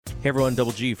Hey everyone,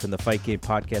 Double G from the Fight Game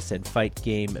Podcast and Fight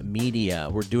Game Media.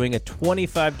 We're doing a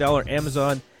 $25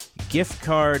 Amazon gift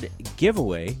card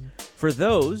giveaway for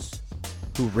those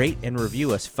who rate and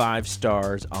review us 5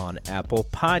 stars on Apple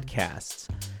Podcasts.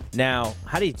 Now,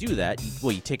 how do you do that?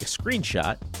 You take a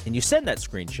screenshot and you send that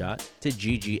screenshot to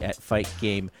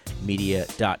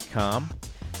gg@fightgamemedia.com.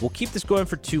 We'll keep this going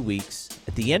for 2 weeks.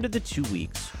 At the end of the 2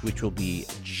 weeks, which will be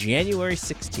January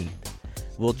 16th,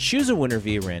 we'll choose a winner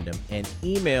via random and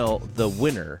email the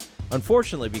winner.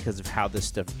 Unfortunately, because of how this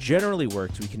stuff generally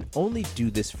works, we can only do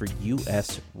this for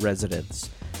U.S. residents.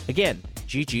 Again,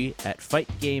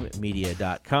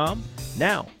 gg@fightgamemedia.com.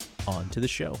 Now, on to the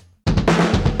show.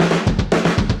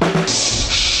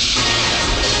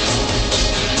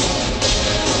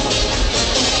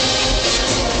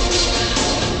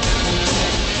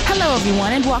 Hello,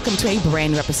 everyone, and welcome to a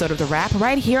brand new episode of The Wrap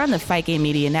right here on the Fight Game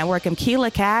Media Network. I'm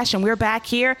Keila Cash, and we're back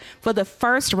here for the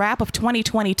first wrap of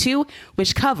 2022,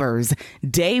 which covers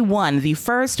Day 1, the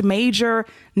first major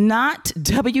not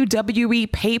WWE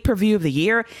pay-per-view of the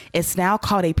year. It's now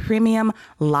called a premium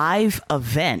live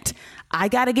event. I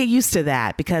got to get used to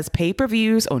that because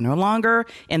pay-per-views are no longer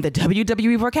in the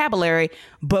WWE vocabulary,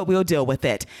 but we'll deal with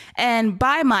it. And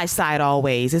by my side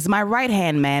always is my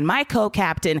right-hand man, my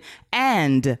co-captain,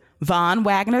 and Von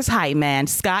Wagner's hype man.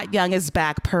 Scott Young is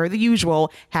back per the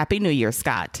usual. Happy New Year,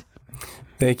 Scott.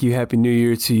 Thank you. Happy New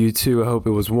Year to you, too. I hope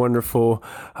it was wonderful.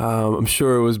 I'm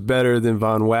sure it was better than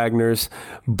Von Wagner's,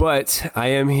 but I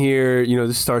am here,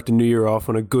 to start the new year off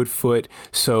on a good foot.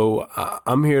 So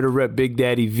I'm here to rep Big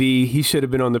Daddy V. He should have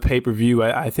been on the pay-per-view.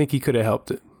 I think he could have helped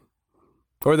it.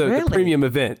 Or the premium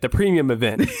event. The premium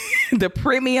event. The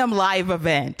premium live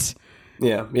event.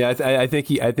 Yeah. I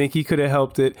think he could have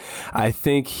helped it. I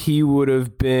think he would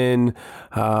have been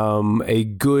a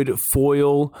good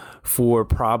foil for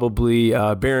probably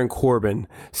Baron Corbin,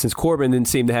 since Corbin didn't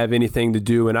seem to have anything to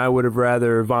do, and I would have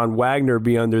rather Von Wagner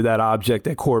be under that object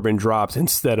that Corbin dropped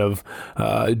instead of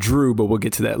Drew. But we'll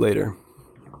get to that later.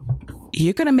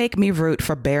 You're going to make me root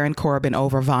for Baron Corbin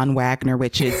over Von Wagner,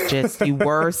 which is just the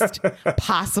worst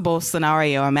possible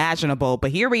scenario imaginable.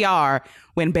 But here we are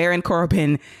when Baron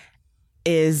Corbin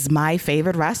is my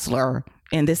favorite wrestler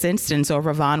in this instance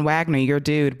over Von Wagner, your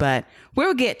dude. But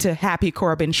we'll get to Happy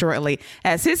Corbin shortly,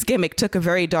 as his gimmick took a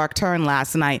very dark turn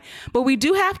last night. But we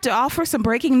do have to offer some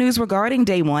breaking news regarding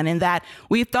Day 1, in that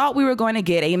we thought we were going to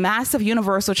get a massive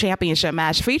Universal Championship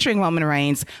match featuring Roman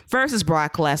Reigns versus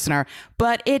Brock Lesnar,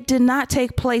 but it did not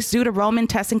take place due to Roman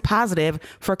testing positive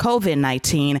for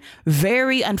COVID-19.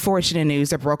 Very unfortunate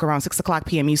news that broke around 6 o'clock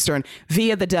p.m. Eastern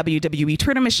via the WWE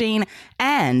Twitter machine.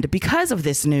 And because of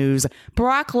this news,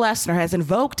 Brock Lesnar has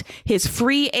invoked his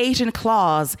free agent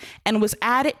clause and was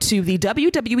added to the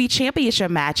WWE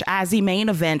Championship match as the main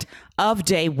event of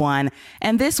Day 1.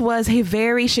 And this was a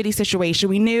very shitty situation.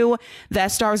 We knew that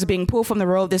stars are being pulled from the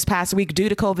road this past week due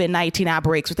to COVID-19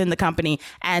 outbreaks within the company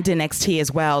and NXT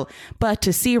as well. But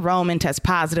to see Roman test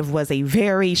positive was a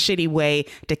very shitty way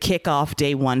to kick off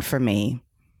Day 1 for me.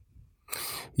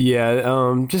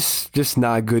 Yeah, just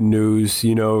not good news.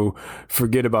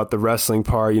 Forget about the wrestling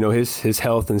part. His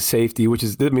health and safety, which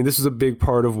is, this is a big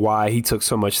part of why he took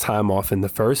so much time off in the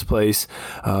first place.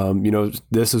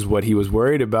 This is what he was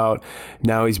worried about.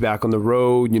 Now he's back on the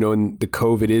road. And the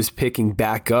COVID is picking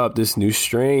back up, this new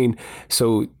strain.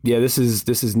 So yeah, this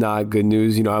is not good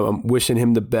news. I'm wishing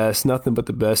him the best, nothing but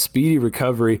the best, speedy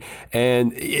recovery.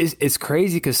 And it's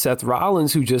crazy because Seth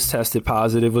Rollins, who just tested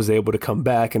positive, was able to come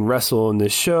back and wrestle in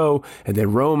this show, and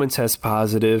then Roman tests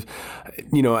positive.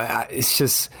 It's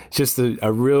just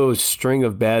a real string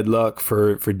of bad luck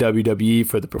for WWE,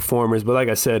 for the performers. But like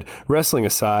I said, wrestling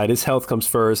aside, his health comes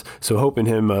first. So hoping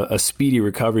him a speedy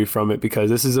recovery from it,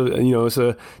 because this is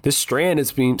this strand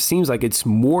seems like it's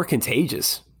more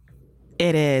contagious.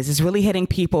 It is. It's really hitting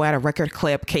people at a record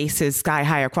clip. Cases sky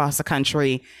high across the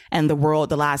country and the world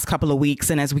the last couple of weeks.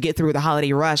 And as we get through the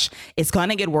holiday rush, it's going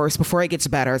to get worse before it gets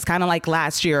better. It's kind of like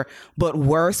last year, but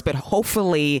worse. But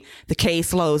hopefully the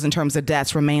case lows in terms of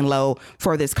deaths remain low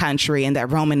for this country, and that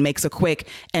Roman makes a quick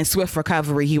and swift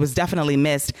recovery. He was definitely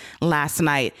missed last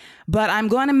night. But I'm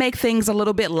going to make things a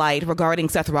little bit light regarding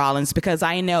Seth Rollins, because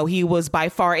I know he was by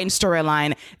far in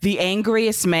storyline the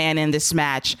angriest man in this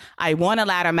match. I won a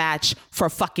ladder match for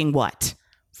fucking what?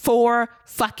 4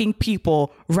 fucking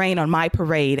people rain on my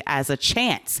parade as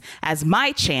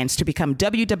my chance to become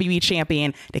WWE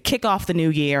champion to kick off the new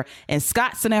year. And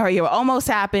Scott's scenario almost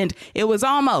happened. It was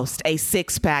almost a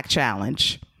 6-pack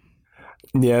challenge.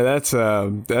 Yeah, that's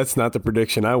not the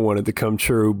prediction I wanted to come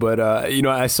true. But,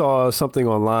 I saw something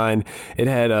online. It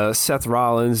had Seth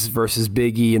Rollins versus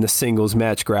Big E in the singles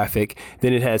match graphic.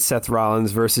 Then it had Seth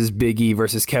Rollins versus Big E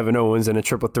versus Kevin Owens in a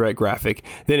triple threat graphic.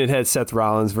 Then it had Seth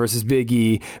Rollins versus Big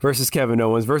E versus Kevin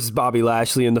Owens versus Bobby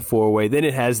Lashley in the 4-way. Then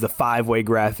it has the 5-way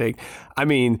graphic. I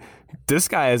mean, this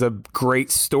guy has a great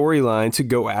storyline to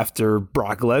go after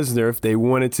Brock Lesnar. If they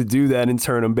wanted to do that and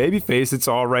turn him babyface, it's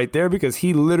all right there because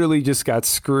he literally just got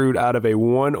screwed out of a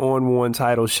one-on-one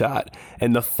title shot.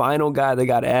 And the final guy that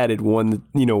got added won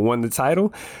the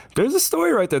title. There's a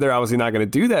story right there. They're obviously not going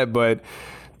to do that, but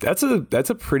that's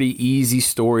a pretty easy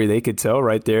story they could tell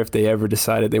right there if they ever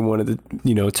decided they wanted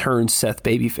to, turn Seth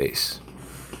babyface.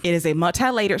 It is a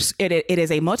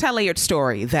multi-layered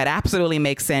story that absolutely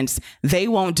makes sense. They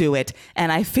won't do it.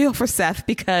 And I feel for Seth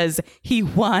because he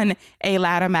won a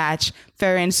ladder match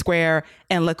fair and square.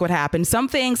 And look what happened. Some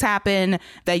things happen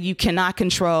that you cannot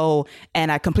control.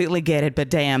 And I completely get it. But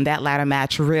damn, that ladder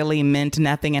match really meant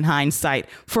nothing in hindsight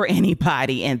for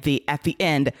anybody at the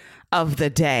end of the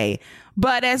day.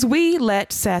 But as we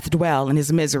let Seth dwell in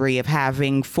his misery of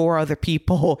having 4 other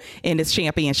people in his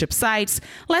championship sights,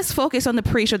 let's focus on the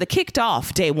pre-show that kicked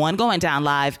off day 1, going down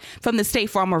live from the State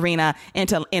Farm Arena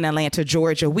in Atlanta,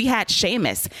 Georgia. We had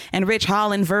Sheamus and Ridge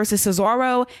Holland versus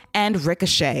Cesaro and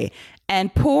Ricochet.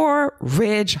 And poor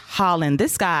Ridge Holland,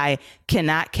 this guy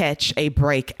cannot catch a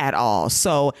break at all.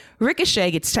 So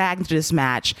Ricochet gets tagged into this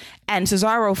match, and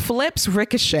Cesaro flips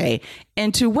Ricochet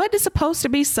into what is supposed to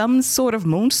be some sort of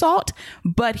moonsault,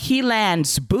 but he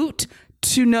lands boot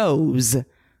to nose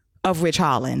of Ridge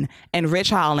Holland, and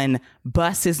Ridge Holland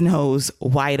busts his nose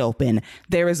wide open.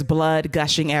 There is blood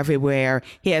gushing everywhere.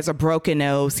 He has a broken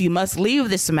nose. He must leave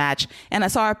this match. And I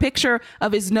saw a picture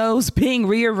of his nose being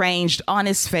rearranged on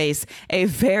his face, a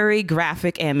very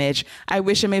graphic image. I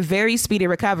wish him a very speedy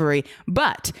recovery.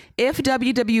 But if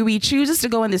WWE chooses to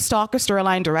go in the stalker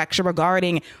storyline direction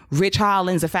regarding Ridge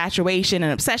Holland's infatuation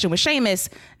and obsession with Sheamus,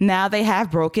 now they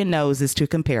have broken noses to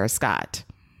compare, Scott.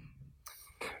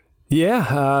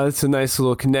 Yeah, it's a nice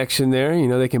little connection there.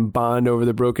 They can bond over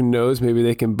the broken nose. Maybe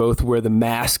they can both wear the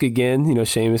mask again.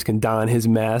 Sheamus can don his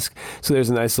mask. So there's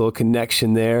a nice little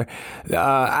connection there.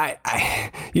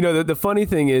 The funny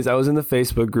thing is I was in the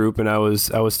Facebook group and I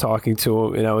was talking to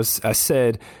him and I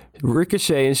said,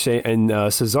 Ricochet and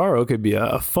Cesaro could be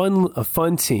a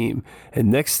fun team. And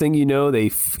next thing you know,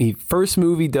 first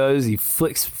move he does, he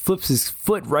flips his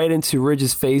foot right into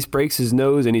Ridge's face, breaks his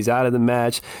nose, and he's out of the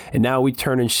match. And now we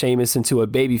turn Sheamus into a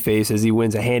babyface as he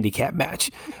wins a handicap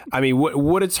match. I mean,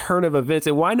 what a turn of events!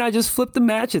 And why not just flip the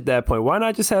match at that point? Why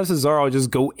not just have Cesaro just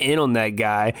go in on that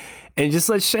guy and just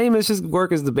let Sheamus just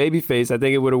work as the babyface?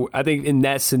 I think in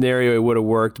that scenario it would have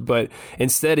worked, but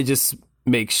instead it just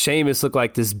makes Sheamus look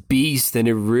like this beast, and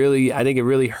I think it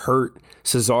really hurt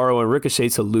Cesaro and Ricochet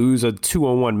to lose a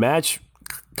 2-on-1 match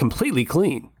completely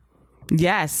clean.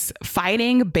 Yes,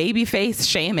 fighting babyface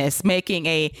Sheamus, making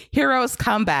a hero's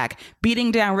comeback,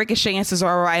 beating down Ricochet and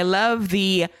Cesaro. I love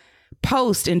the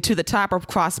post into the top rope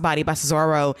crossbody by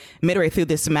Cesaro midway through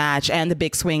this match, and the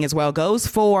big swing as well. Goes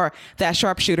for that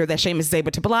sharpshooter that Sheamus is able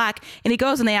to block, and he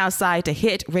goes on the outside to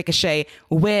hit Ricochet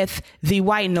with the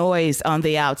white noise on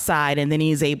the outside, and then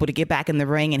he's able to get back in the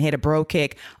ring and hit a bro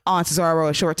kick on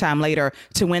Cesaro a short time later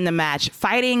to win the match.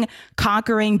 Fighting,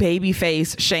 conquering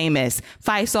babyface Sheamus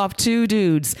fights off 2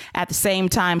 dudes at the same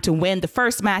time to win the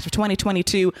first match of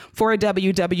 2022 for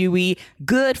WWE.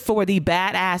 Good for the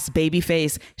badass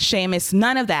babyface Sheamus.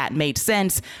 None of that made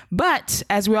sense. But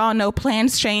as we all know,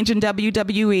 plans change in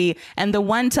WWE, and the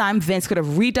one time Vince could have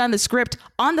redone the script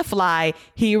on the fly,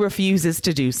 he refuses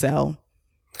to do so.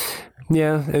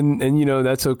 Yeah, and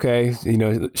that's okay.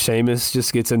 Sheamus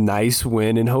just gets a nice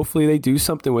win, and hopefully they do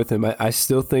something with him. I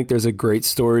still think there's a great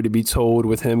story to be told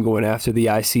with him going after the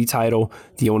IC title,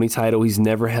 the only title he's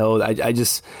never held. I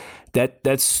just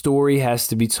that story has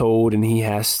to be told, and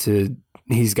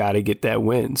he's got to get that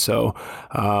win. So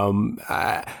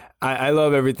I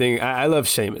love everything. I love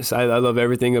Sheamus. I love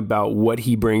everything about what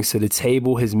he brings to the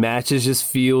table. His matches just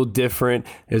feel different.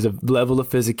 There's a level of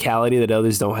physicality that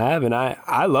others don't have, and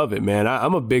I love it, man.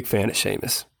 I'm a big fan of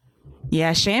Sheamus.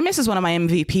 Yeah, Sheamus is one of my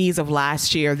MVPs of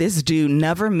last year. This dude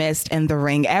never missed in the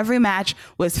ring. Every match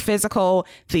was physical.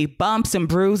 The bumps and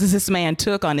bruises this man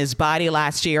took on his body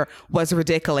last year was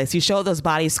ridiculous. He showed those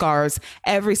body scars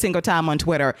every single time on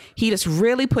Twitter. He just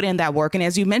really put in that work. And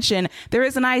as you mentioned, there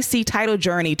is an IC title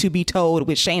journey to be told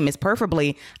with Sheamus,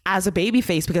 preferably as a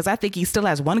babyface, because I think he still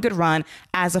has one good run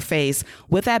as a face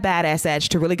with that badass edge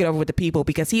to really get over with the people,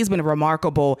 because he's been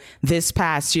remarkable this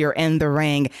past year in the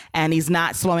ring, and he's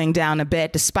not slowing down a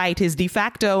bet despite his de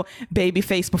facto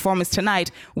babyface performance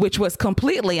tonight, which was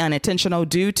completely unintentional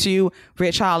due to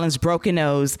Rich Holland's broken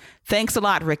nose. Thanks a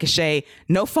lot, Ricochet.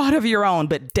 No fault of your own,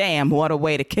 but damn, what a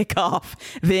way to kick off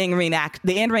the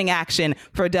in-ring action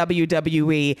for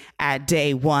WWE at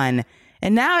Day 1.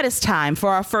 And now it is time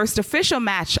for our first official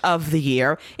match of the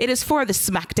year. It is for the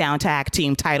SmackDown Tag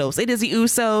Team titles. It is the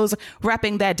Usos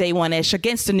repping that Day 1-ish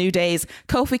against the New Days,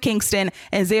 Kofi Kingston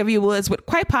and Xavier Woods, with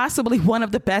quite possibly one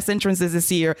of the best entrances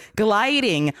this year,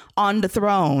 gliding on the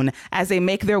throne as they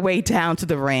make their way down to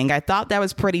the ring. I thought that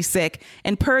was pretty sick.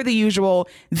 And per the usual,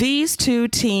 these two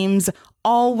teams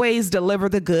always deliver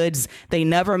the goods. They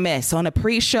never miss on a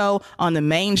pre-show, on the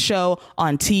main show,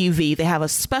 on TV. They have a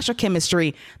special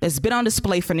chemistry that's been on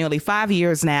display for nearly 5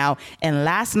 years now, and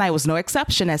last night was no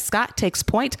exception as Scott takes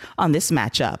point on this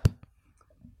matchup.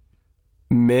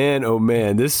 Man, oh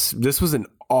man, this was an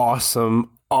awesome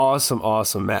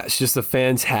match. Just a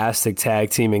fantastic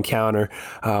tag team encounter.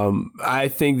 I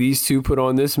think these two put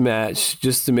on this match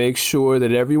just to make sure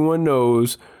that everyone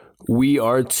knows we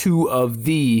are two of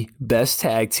the best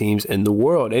tag teams in the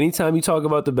world. Anytime you talk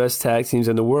about the best tag teams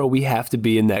in the world, we have to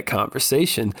be in that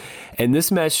conversation. And this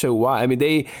match showed why. I mean,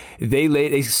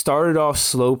 they started off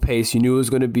slow pace. You knew it was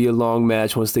going to be a long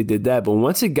match once they did that. But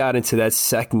once it got into that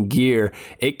second gear,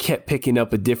 it kept picking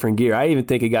up a different gear. I even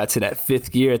think it got to that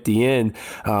fifth gear at the end.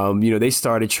 They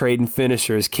started trading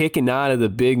finishers, kicking out of the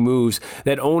big moves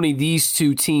that only these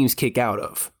two teams kick out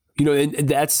of. And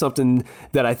that's something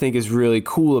that I think is really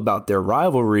cool about their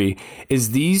rivalry is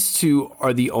these two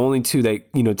are the only two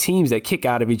that, teams that kick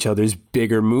out of each other's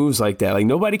bigger moves like that. Like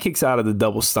nobody kicks out of the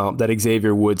double stomp that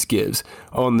Xavier Woods gives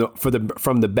from the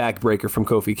backbreaker from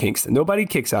Kofi Kingston. Nobody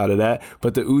kicks out of that,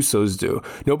 but the Usos do.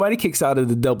 Nobody kicks out of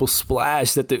the double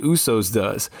splash that the Usos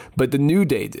does, but the New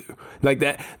Day do. Like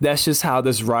that's just how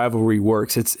this rivalry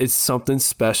works. It's something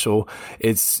special.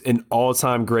 It's an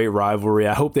all-time great rivalry.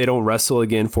 I hope they don't wrestle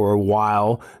again for a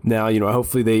while now.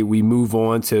 Hopefully we move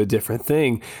on to a different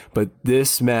thing, but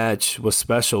this match was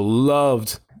special.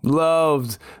 Loved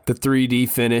the 3D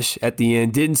finish at the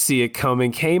end. Didn't see it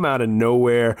coming. Came out of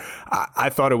nowhere. I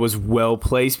thought it was well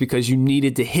placed because you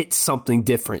needed to hit something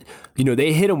different.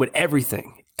 They hit him with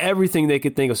everything they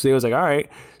could think of. So they was like, all right,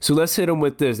 so let's hit them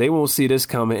with this. They won't see this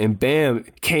coming. And bam,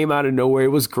 came out of nowhere. It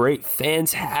was great.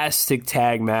 Fantastic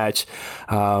tag match.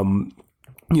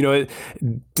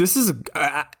 This is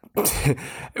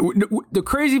the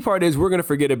crazy part is we're going to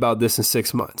forget about this in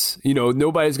 6 months.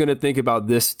 Nobody's going to think about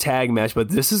this tag match, but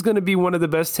this is going to be one of the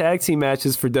best tag team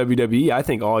matches for WWE, I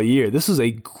think, all year. This was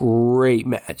a great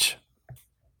match.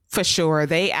 For sure.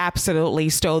 They absolutely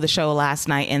stole the show last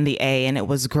night in the A, and it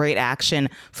was great action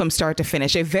from start to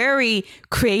finish. A very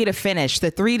creative finish.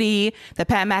 The 3D that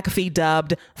Pat McAfee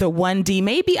dubbed the 1D.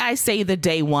 Maybe I say the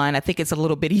Day 1. I think it's a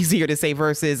little bit easier to say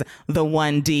versus the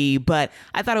 1D, but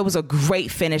I thought it was a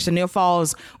great finish. The near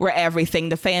falls were everything.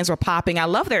 The fans were popping. I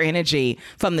love their energy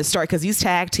from the start because these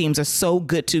tag teams are so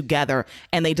good together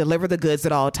and they deliver the goods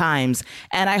at all times.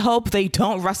 And I hope they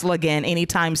don't wrestle again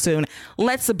anytime soon.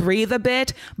 Let's breathe a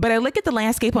bit. But I look at the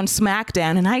landscape on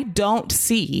SmackDown and I don't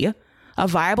see a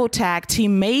viable tag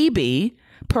team, maybe,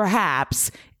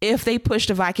 perhaps, if they push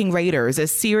the Viking Raiders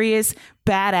as serious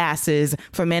badasses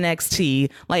from NXT,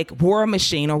 like War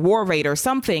Machine or War Raider,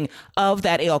 something of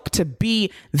that ilk, to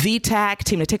be the tag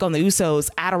team to take on the Usos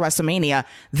at a WrestleMania.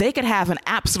 They could have an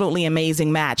absolutely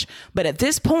amazing match. But at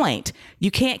this point,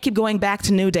 you can't keep going back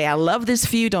to New Day. I love this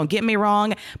feud, don't get me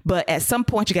wrong, but at some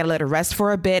point you got to let it rest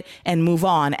for a bit and move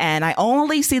on. And I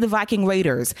only see the Viking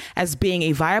Raiders as being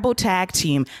a viable tag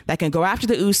team that can go after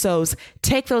the Usos,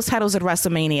 take those titles at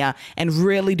WrestleMania, and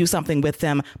really do something with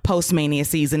them post-Mania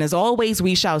season. As always,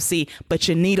 we shall see, but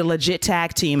you need a legit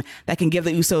tag team that can give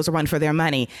the Usos a run for their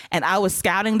money. And I was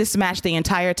scouting this match the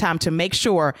entire time to make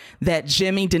sure that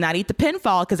Jimmy did not eat the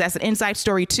pinfall, because that's an inside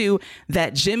story too,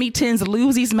 that Jimmy tends to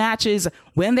lose these matches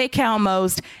when they count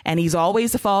most, and he's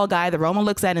always the fall guy that Roman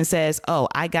looks at and says, oh,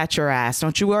 I got your ass,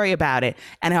 don't you worry about it.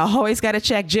 And I always got to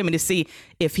check Jimmy to see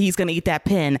if he's going to eat that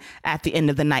pin at the end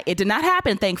of the night. It did not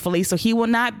happen, thankfully, so he will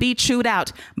not be chewed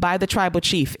out by the tribal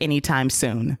chief anytime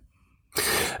soon.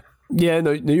 Yeah,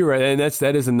 no, you're right, and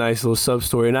that is a nice little sub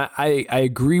story, and I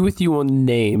agree with you on the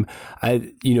name.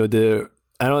 I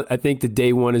think the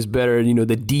Day 1 is better.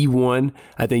 The D1,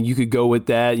 I think you could go with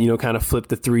that. Kind of flip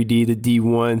the 3D to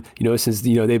D1. Since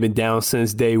they've been down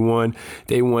since Day 1,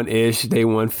 Day 1-ish, Day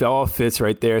 1 all fits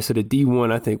right there. So the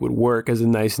D1 I think would work as a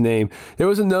nice name. There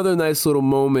was another nice little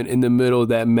moment in the middle of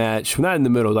that match. Not in the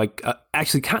middle, like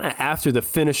actually kind of after the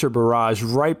finisher barrage,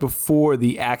 right before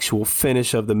the actual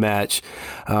finish of the match,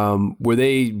 where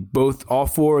they both, all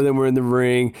four of them were in the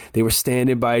ring. They were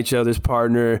standing by each other's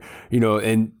partner,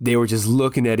 and they were just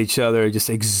looking at each other, just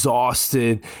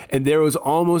exhausted. And there was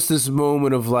almost this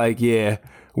moment of like, yeah,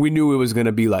 we knew it was going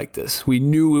to be like this. We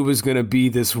knew it was going to be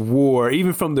this war,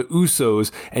 even from the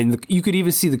Usos. And you could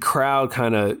even see the crowd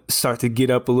kind of start to get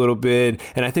up a little bit.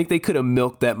 And I think they could have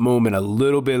milked that moment a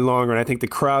little bit longer. And I think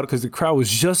because the crowd was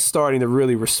just starting to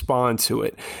really respond to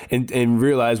it and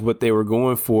realize what they were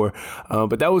going for.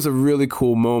 But that was a really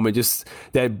cool moment, just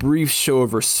that brief show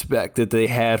of respect that they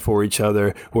had for each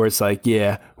other, where it's like,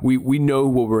 yeah, we know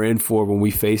what we're in for when we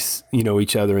face,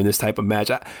 each other in this type of match.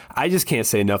 I just can't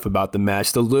say enough about the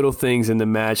match. The little things in the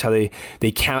match, how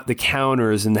they count the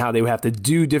counters and how they have to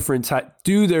do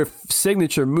their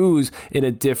signature moves in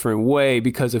a different way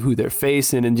because of who they're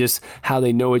facing and just how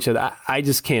they know each other. I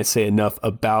just can't say enough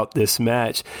about this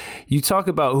match. You talk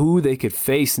about who they could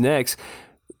face next.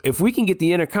 If we can get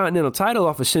the Intercontinental title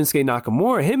off of Shinsuke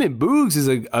Nakamura, him and Boogs is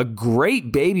a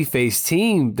great babyface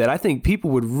team that I think people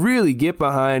would really get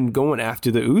behind going after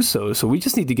the Usos. So we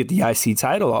just need to get the IC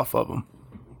title off of them.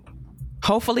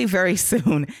 Hopefully very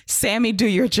soon, Sammy, do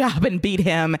your job and beat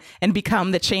him and become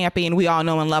the champion we all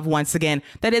know and love once again.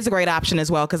 That is a great option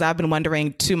as well, because I've been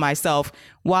wondering to myself,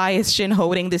 why is Shin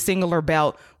holding the singular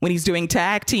belt when he's doing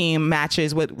tag team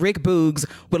matches with Rick Boogs,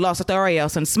 with Los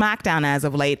Lotharios on SmackDown as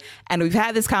of late? And we've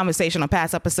had this conversation on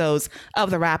past episodes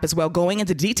of The Wrap as well, going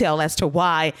into detail as to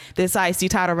why this IC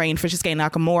title reign for Shinsuke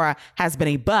Nakamura has been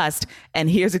a bust. And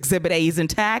here's Exhibit A's in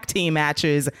tag team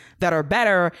matches that are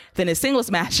better than his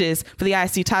singles matches for the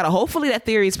IC title. Hopefully that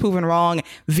theory is proven wrong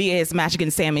via his match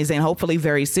against Sami Zayn, hopefully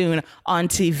very soon on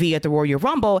TV at the Royal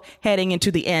Rumble heading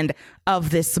into the end of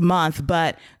this month.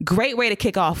 But great way to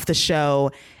kick off the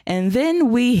show. And then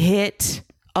we hit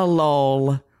a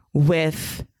lull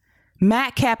with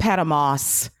Madcap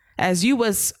Moss. As you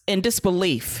was in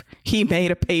disbelief, he made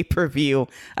a pay-per-view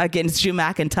against Drew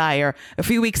McIntyre a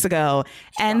few weeks ago.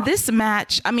 And this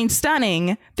match,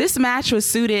 stunning. This match was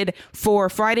suited for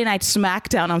Friday Night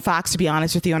SmackDown on Fox, to be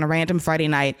honest with you, on a random Friday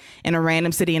night in a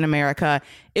random city in America.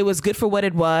 It was good for what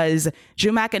it was.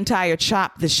 Drew McIntyre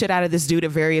chopped the shit out of this dude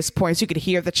at various points. You could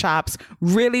hear the chops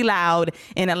really loud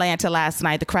in Atlanta last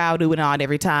night. The crowd oohed and awed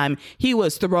every time. He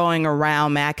was throwing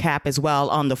around Madcap as well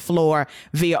on the floor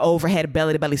via overhead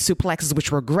belly-to-belly suplexes,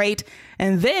 which were great.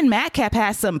 And then Madcap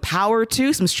has some power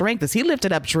too, some strength, as he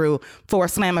lifted up Drew for a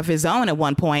slam of his own at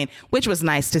one point, which was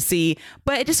nice to see.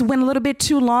 But it just went a little bit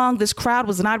too long. This crowd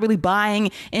was not really buying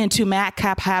into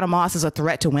Madcap Moss as a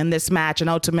threat to win this match. And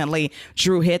ultimately,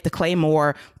 Drew hit the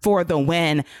Claymore for the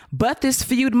win. But this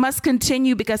feud must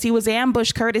continue because he was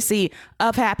ambushed courtesy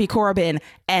of Happy Corbin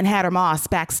and Moss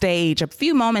backstage a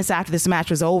few moments after this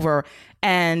match was over.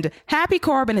 And Happy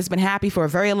Corbin has been happy for a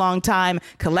very long time,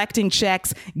 collecting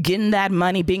checks, getting that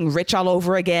money, being rich all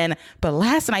over again. But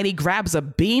last night he grabs a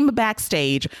beam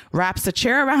backstage, wraps a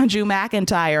chair around Drew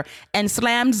McIntyre, and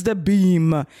slams the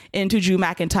beam into Drew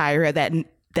McIntyre.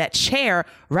 That chair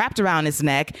wrapped around his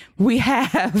neck. We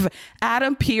have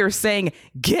Adam Pearce saying,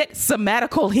 "Get some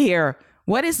medical here."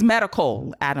 What is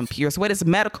medical, Adam Pearce? What is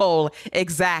medical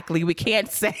exactly? We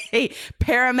can't say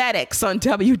paramedics on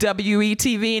WWE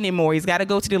TV anymore. He's got to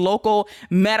go to the local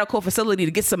medical facility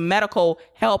to get some medical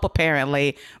help,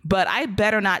 apparently. But I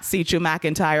better not see Drew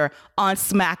McIntyre on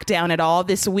SmackDown at all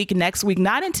this week, next week,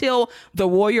 not until the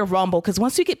Royal Rumble, because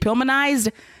once you get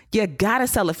Pillmanized, you got to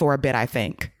sell it for a bit, I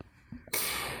think.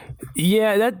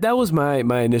 Yeah, that was my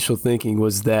initial thinking,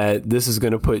 was that this is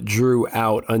going to put Drew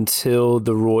out until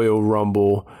the Royal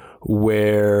Rumble,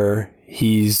 where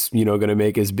he's, going to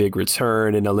make his big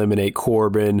return and eliminate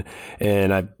Corbin.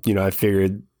 And I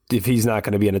figured if he's not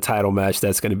going to be in a title match,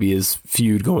 that's going to be his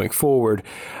feud going forward.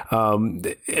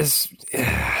 As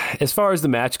far as the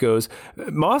match goes,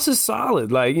 Moss is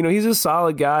solid. He's a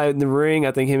solid guy in the ring.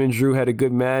 I think him and Drew had a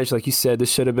good match. Like you said, this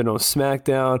should have been on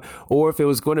SmackDown, or if it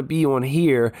was going to be on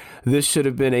here, this should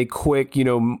have been a quick,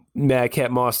 Madcap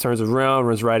Moss turns around,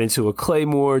 runs right into a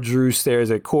Claymore. Drew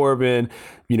stares at Corbin.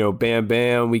 Bam,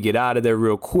 bam, we get out of there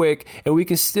real quick, and we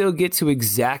can still get to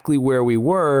exactly where we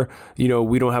were.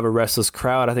 We don't have a restless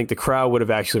crowd. I think the crowd would have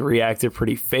actually reacted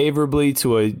pretty favorably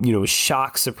to a,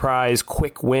 shock, surprise,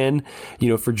 quick win.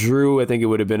 For Drew, I think it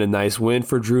would have been a nice win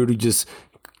for Drew to just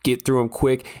get through him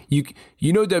quick.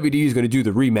 WWE is going to do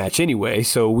the rematch anyway,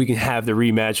 so we can have the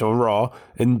rematch on Raw,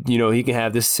 and, he can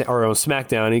have this, or on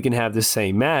SmackDown, he can have the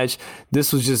same match.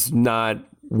 This was just not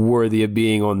worthy of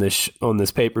being on this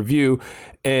pay-per-view,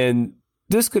 and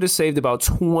this could have saved about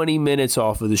 20 minutes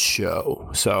off of the show.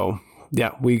 So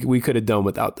yeah, we could have done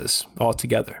without this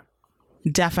altogether.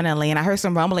 Definitely. And I heard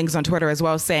some rumblings on Twitter as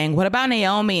well saying, what about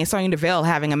Naomi and Sonya Deville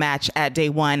having a match at day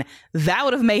one? That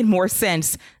would have made more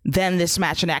sense than this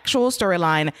match. An actual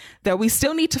storyline that we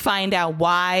still need to find out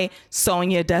why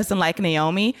Sonya doesn't like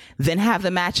Naomi, then have the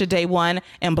match at day one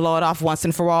and blow it off once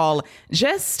and for all.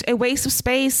 Just a waste of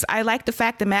space. I like the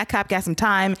fact that Madcap got some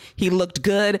time. He looked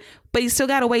good, but he's still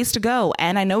got a ways to go.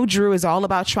 And I know Drew is all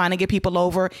about trying to get people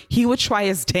over. He would try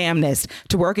his damnedest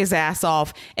to work his ass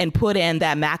off and put in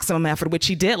that maximum effort, which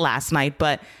he did last night.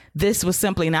 But this was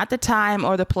simply not the time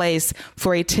or the place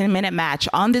for a 10-minute match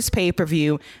on this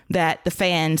pay-per-view that the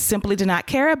fans simply did not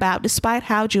care about, despite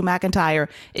how Drew McIntyre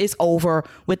is over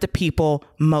with the people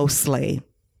mostly.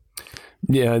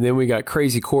 Yeah, and then we got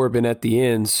Crazy Corbin at the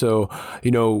end. So,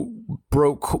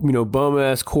 bum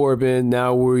ass Corbin.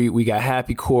 Now we got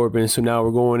Happy Corbin. So now we're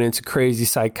going into crazy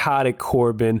psychotic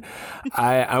Corbin.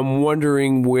 I'm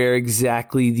wondering where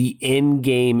exactly the end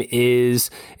game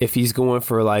is. If he's going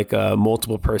for like a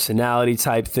multiple personality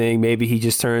type thing, maybe he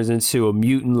just turns into a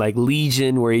mutant like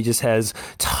Legion, where he just has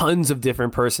tons of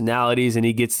different personalities, and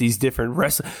he gets these different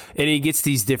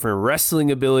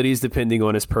wrestling abilities depending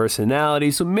on his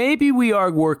personality. So maybe we are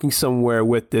working somewhere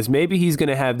with this. Maybe he's going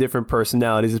to have different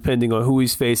personalities depending on who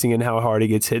he's facing and how hard he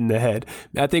gets hit in the head.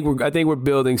 I think we're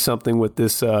building something with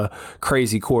this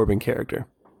Crazy Corbin character.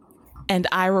 And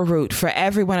I will root for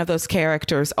every one of those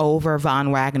characters over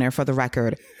Von Wagner, for the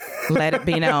record. Let it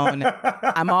be known.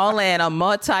 I'm all in on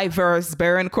multiverse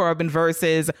Baron Corbin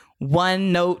versus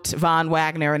one note Von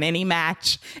Wagner in any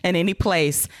match, in any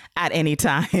place, at any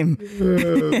time.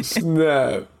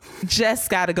 Snap. Just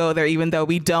got to go there, even though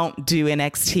we don't do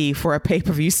NXT for a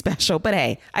pay-per-view special. But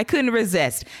hey, I couldn't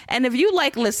resist. And if you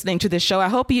like listening to this show, I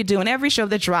hope you do. And every show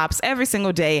that drops every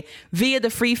single day via the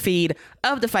free feed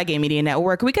of the Fight Game Media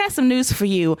Network, we got some news for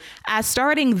you.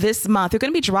 Starting this month, we're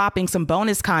going to be dropping some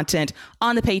bonus content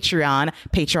on the Patreon,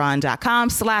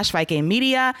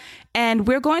 patreon.com/FightGameMedia. And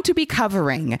we're going to be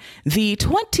covering the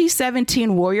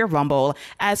 2017 Warrior Rumble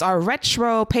as our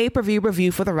retro pay-per-view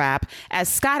review for the wrap, as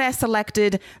Scott has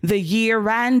selected the year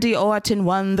Randy Orton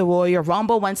won the Warrior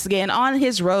Rumble once again on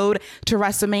his road to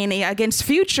WrestleMania against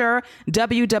future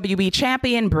WWE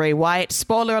champion Bray Wyatt.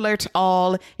 Spoiler alert,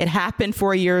 it happened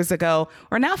 4 years ago,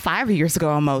 or now 5 years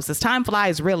ago almost. As time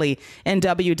flies, really, in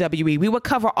WWE. We will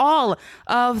cover all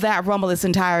of that Rumble in its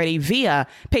entirety via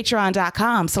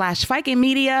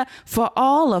patreon.com/FightGameMedia for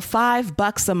all of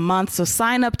 $5 a month. So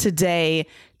sign up today.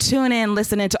 Tune in,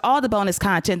 listen to all the bonus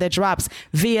content that drops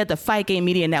via the Fight Game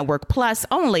Media Network, plus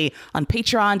only on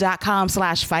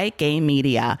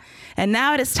patreon.com/FightGameMedia. And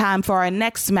now it is time for our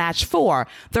next match for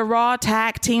the Raw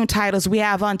Tag Team titles. We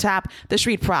have on top the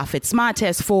Street Profits,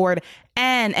 Montez Ford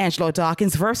and Angelo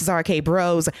Dawkins versus RK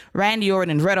Bros, Randy Orton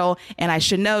and Riddle. And I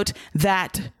should note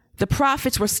that the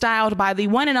Profits were styled by the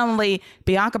one and only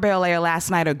Bianca Belair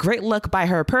last night. A great look by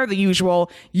her, per the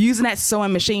usual, using that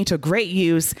sewing machine to great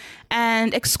use.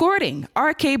 And escorting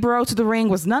RK Bro to the ring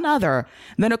was none other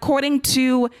than, according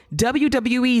to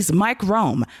WWE's Mike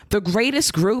Rome, the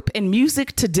greatest group in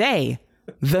music today,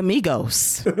 the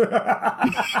Migos.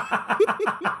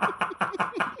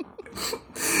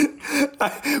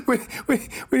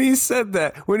 When he said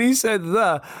the,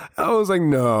 I was like,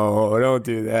 no, don't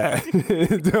do that.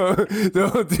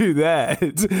 don't do that.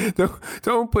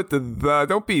 Don't put the,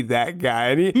 don't be that guy.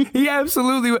 And he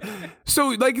absolutely, so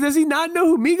like, does he not know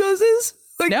who Migos is?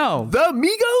 Like, no. The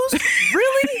Migos?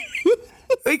 Really?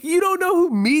 Like, you don't know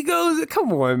who Migos?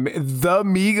 Come on, the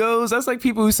Migos? That's like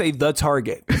people who say the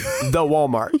Target, the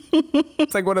Walmart.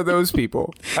 It's like one of those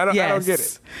people. I don't get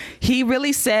it. He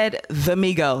really said the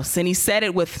Migos, and he said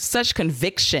it with such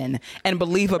conviction and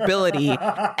believability.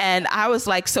 And I was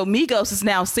like, so Migos is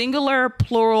now singular,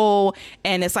 plural,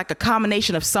 and it's like a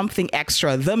combination of something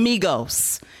extra. The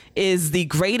Migos is the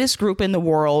greatest group in the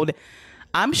world.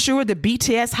 I'm sure the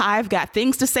BTS Hive got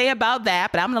things to say about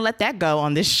that, but I'm going to let that go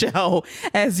on this show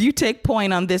as you take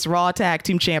point on this Raw Tag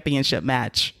Team Championship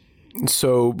match.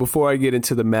 So before I get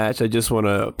into the match, I just want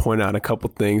to point out a couple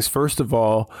things. First of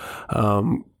all,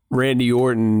 Randy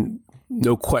Orton,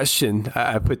 no question,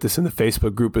 I put this in the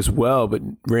Facebook group as well, but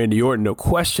Randy Orton, no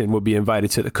question, will be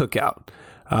invited to the cookout.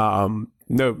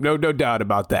 No doubt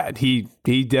about that. He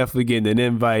definitely getting an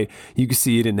invite. You can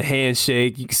see it in the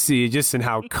handshake. You can see it just in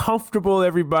how comfortable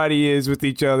everybody is with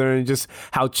each other and just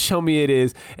how chummy it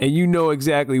is. And you know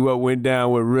exactly what went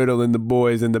down with Riddle and the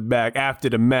boys in the back after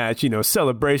the match,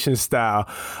 celebration style.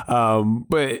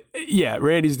 But yeah,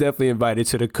 Randy's definitely invited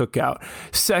to the cookout.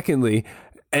 Secondly,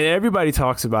 and everybody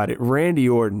talks about it, Randy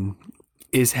Orton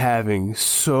is having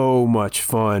so much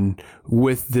fun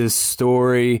with this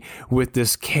story, with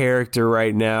this character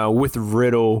right now, with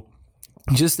Riddle.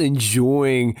 just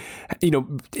enjoying,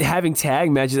 having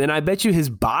tag matches. And I bet you his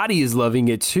body is loving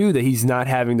it too, that he's not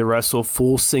having to wrestle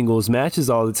full singles matches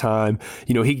all the time.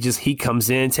 He comes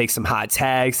in, takes some hot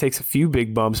tags, takes a few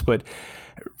big bumps, but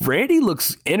Randy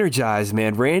looks energized,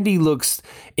 man. Randy looks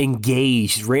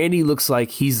engaged. Randy looks like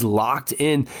he's locked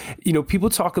in. People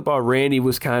talk about Randy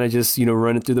was kind of just,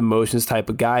 running through the motions type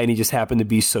of guy, and he just happened to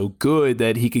be so good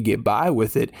that he could get by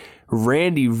with it.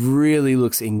 Randy really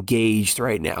looks engaged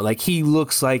right now. Like, he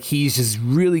looks like he's just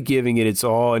really giving it its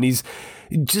all. And he's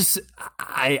just,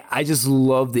 I just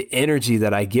love the energy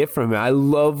that I get from him. I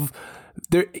love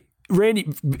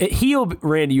heel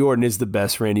Randy Orton is the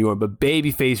best Randy Orton, but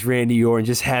babyface Randy Orton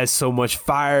just has so much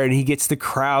fire, and he gets the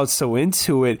crowd so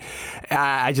into it.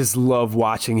 I just love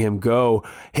watching him go.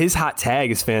 His hot tag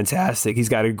is fantastic. He's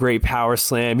got a great power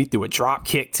slam. He threw a drop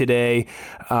kick today.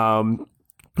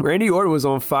 Randy Orton was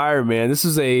on fire, man. This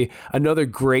was another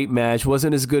great match.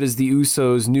 Wasn't as good as the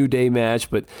Usos New Day match,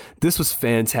 but this was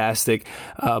fantastic.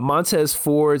 Montez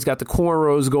Ford's got the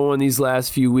cornrows going these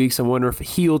last few weeks. I wonder if a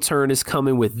heel turn is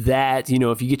coming with that.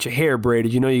 If you get your hair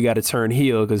braided, you got to turn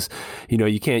heel, because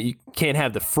you can't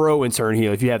have the fro and turn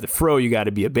heel. If you have the fro, you got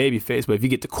to be a babyface. But if you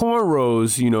get the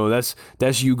cornrows,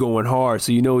 that's you going hard.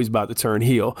 So he's about to turn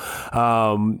heel,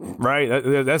 right?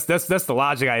 That's the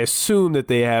logic I assume that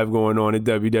they have going on in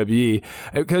WWE,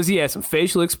 because he had some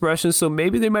facial expressions, so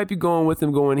maybe they might be going with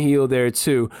him going heel there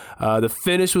too. The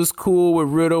finish was cool with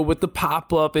Riddle with the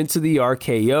pop-up into the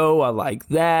RKO. I like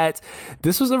that.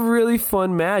 This was a really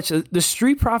fun match. The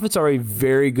Street Profits are a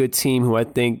very good team who I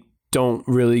think don't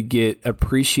really get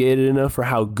appreciated enough for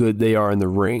how good they are in the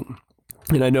ring.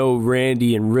 And I know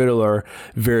Randy and Riddle are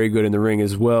very good in the ring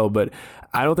as well, but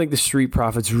I don't think the Street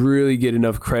Profits really get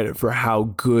enough credit for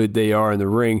how good they are in the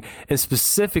ring, and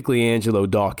specifically Angelo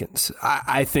Dawkins.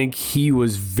 I think he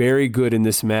was very good in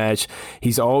this match.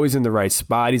 He's always in the right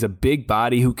spot. He's a big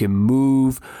body who can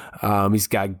move. He's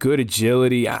got good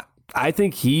agility. I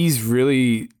think he's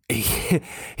really...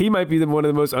 he might be one of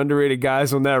the most underrated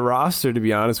guys on that roster, to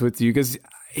be honest with you, because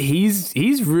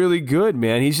he's really good,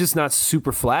 man. He's just not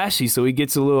super flashy, so he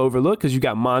gets a little overlooked because you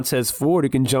got Montez Ford who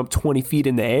can jump 20 feet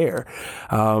in the air.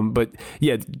 But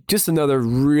yeah, just another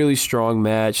really strong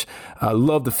match. I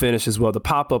love the finish as well. The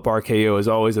pop-up RKO is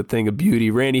always a thing of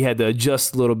beauty. Randy had to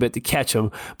adjust a little bit to catch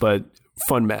him, but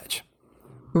fun match.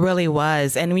 Really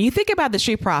was. And when you think about the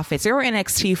Street Profits, they were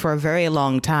NXT for a very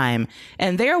long time,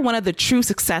 and they're one of the true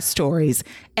success stories,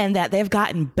 and that they've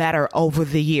gotten better over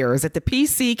the years, that the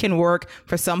PC can work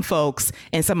for some folks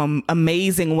in some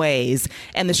amazing ways.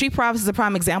 And the Street Profits is a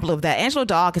prime example of that. Angelo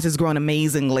Dawkins has grown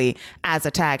amazingly as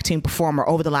a tag team performer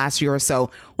over the last year or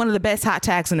so. One of the best hot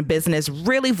tags in the business,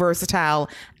 really versatile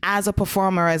as a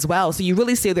performer as well. So you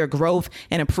really see their growth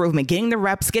and improvement, getting the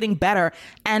reps, getting better.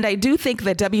 And I do think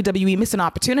that WWE missed an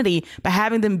opportunity by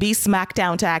having them be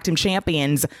SmackDown Tag Team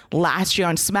Champions last year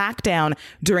on SmackDown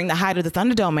during the height of the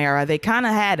Thunderdome era. They kind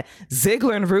of had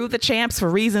Ziggler and Rude the champs for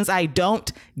reasons I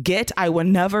don't get. I will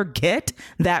never get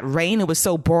that reign. It was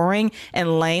so boring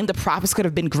and lame. The Profits could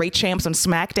have been great champs on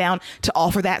SmackDown to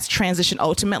offer that transition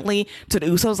ultimately to the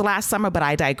Usos last summer, but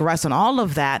I digress on all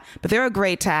of that. But they're a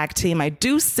great tag team. I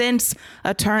do sense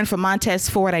a turn for Montez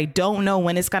Ford. I don't know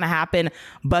when it's going to happen,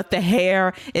 but the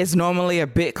hair is normally a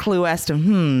big clue as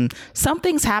to,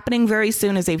 something's happening very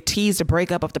soon, as they've teased a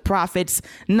breakup of the Profits,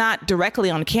 not directly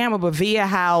on camera, but via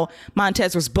how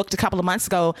Montez was booked a couple of months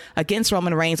ago against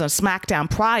Roman Reigns on SmackDown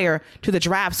prior to the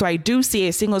draft. So I do see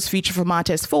a singles future for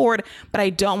Montez Ford, but I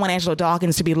don't want Angelo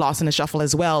Dawkins to be lost in the shuffle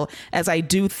as well, as I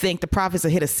do think the Profits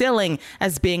have hit a ceiling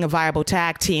as being a viable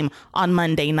tag team on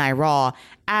Monday Night Raw.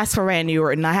 As for Randy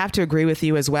Orton, I have to agree with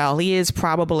you as well. He is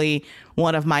probably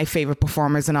one of my favorite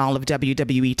performers in all of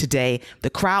WWE today. The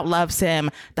crowd loves him.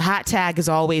 The hot tag is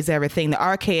always everything. The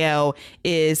RKO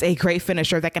is a great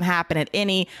finisher that can happen at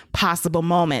any possible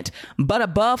moment. But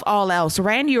above all else,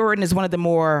 Randy Orton is one of the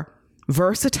more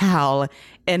versatile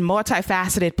and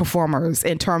multifaceted performers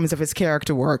in terms of his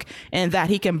character work, and that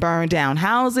he can burn down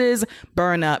houses,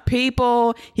 burn up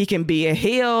people. He can be a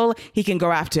heel. He can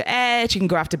go after Edge. He can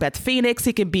go after Beth Phoenix.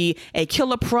 He can be a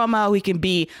killer promo. He can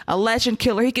be a legend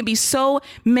killer. He can be so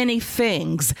many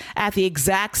things at the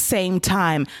exact same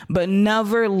time, but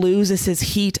never loses his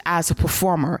heat as a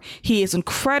performer. He is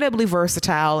incredibly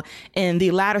versatile in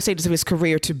the latter stages of his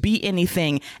career to be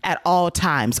anything at all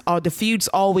times. Are the feuds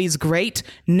always great?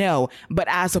 No. But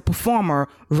as a performer,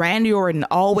 Randy Orton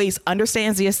always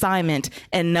understands the assignment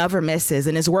and never misses.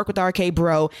 And his work with RK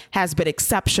Bro has been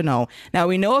exceptional. Now,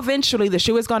 we know eventually the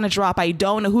shoe is going to drop. I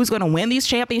don't know who's going to win these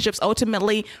championships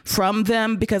ultimately from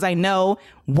them, because I know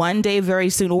one day very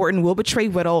soon Orton will betray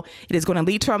Riddle. It is going to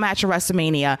lead to a match at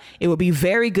WrestleMania. It will be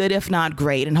very good, if not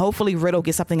great. And hopefully Riddle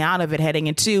gets something out of it heading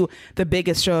into the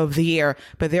biggest show of the year.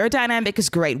 But their dynamic is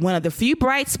great. One of the few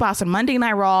bright spots on Monday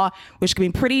Night Raw, which can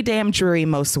be pretty damn dreary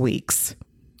most weeks.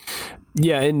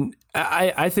 Yeah, and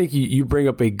I think you bring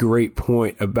up a great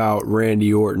point about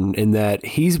Randy Orton, in that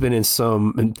he's been in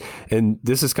some, and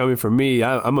this is coming from me,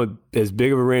 I'm as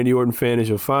big of a Randy Orton fan as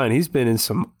you'll find. He's been in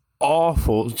some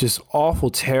awful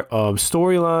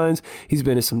storylines. He's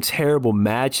been in some terrible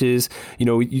matches. You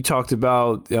know, you talked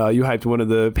about, you hyped one of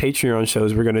the Patreon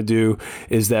shows we're going to do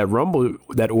is that Rumble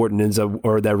that Orton ends up,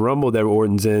 or that Rumble that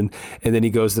Orton's in, and then he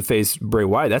goes to face Bray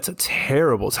Wyatt. That's a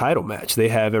terrible title match they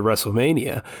have at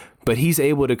WrestleMania, but he's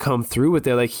able to come through with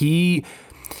it. Like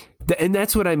and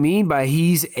that's what I mean by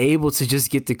he's able to just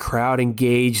get the crowd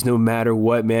engaged no matter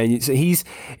what, man.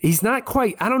 He's not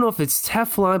quite, I don't know if it's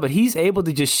Teflon, but he's able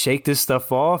to just shake this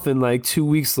stuff off. And like 2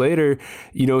 weeks later,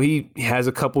 you know, he has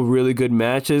a couple really good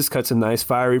matches, cuts a nice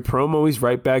fiery promo. He's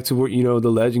right back to, you know,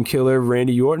 the legend killer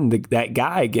Randy Orton, that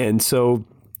guy again. So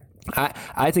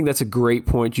I think that's a great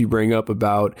point you bring up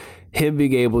about him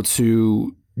being able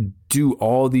to do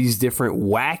all these different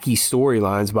wacky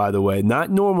storylines, by the way, not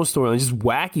normal storylines, just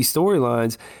wacky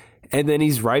storylines. And then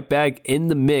he's right back in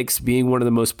the mix, being one of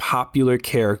the most popular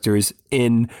characters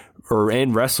and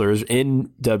wrestlers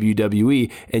in WWE.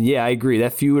 And yeah, I agree.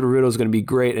 That feud with Riddle is going to be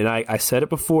great. And I said it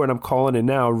before and I'm calling it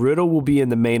now. Riddle will be in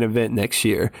the main event next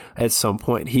year at some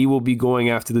point. He will be going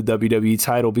after the WWE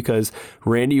title because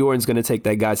Randy Orton's going to take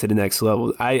that guy to the next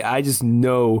level. I just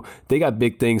know they got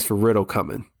big things for Riddle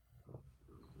coming.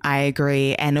 I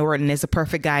agree. And Orton is a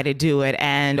perfect guy to do it.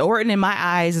 And Orton, in my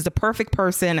eyes, is the perfect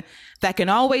person that can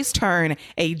always turn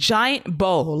a giant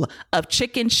bowl of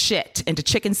chicken shit into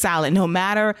chicken salad, no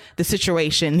matter the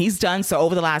situation. He's done so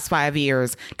over the last 5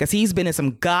 years because he's been in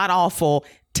some god-awful,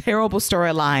 terrible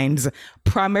storylines,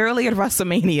 primarily at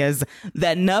WrestleManias,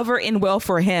 that never end well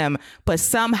for him, but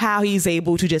somehow he's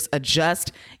able to just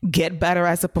adjust, get better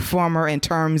as a performer in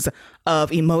terms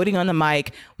of emoting on the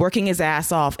mic, working his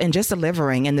ass off, and just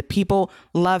delivering. And the people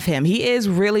love him. He is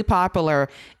really popular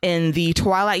in the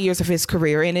twilight years of his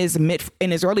career, in his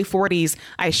early 40s,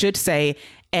 I should say,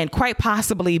 and quite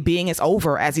possibly being as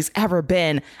over as he's ever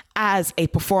been as a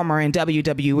performer in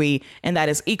WWE. And that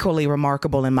is equally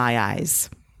remarkable in my eyes.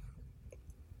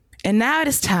 And now it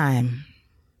is time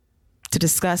to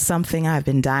discuss something I've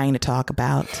been dying to talk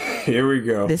about. Here we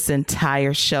go. This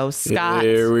entire show. Scott.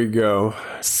 Here we go.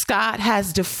 Scott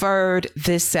has deferred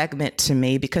this segment to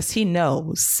me because he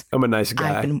knows I'm a nice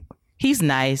guy. He's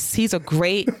nice. He's a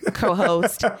great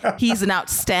co-host. He's an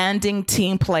outstanding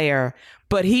team player.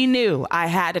 But he knew I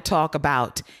had to talk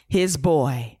about his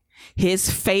boy,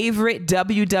 his favorite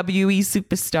WWE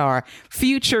superstar,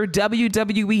 future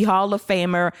WWE Hall of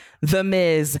Famer, The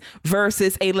Miz,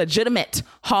 versus a legitimate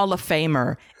Hall of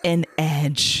Famer in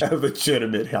Edge. A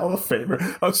legitimate Hall of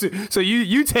Famer. Oh, so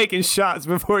you taking shots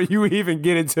before you even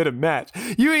get into the match.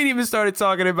 You ain't even started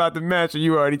talking about the match and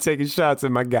you already taking shots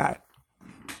at my guy.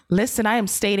 Listen, I am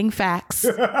stating facts.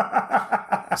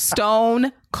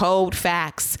 Stone cold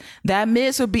facts. That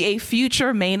Miz will be a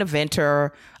future main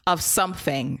eventer of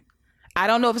something. I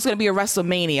don't know if it's going to be a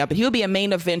WrestleMania, but he'll be a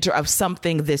main eventer of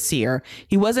something this year.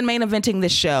 He wasn't main eventing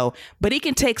this show, but he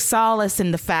can take solace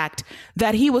in the fact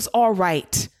that he was all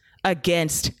right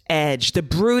against Edge. The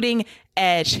brooding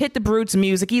Edge hit the Brutes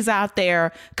music. He's out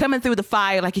there coming through the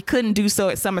fire like he couldn't do so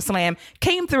at SummerSlam.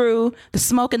 Came through the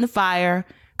smoke and the fire.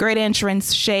 Great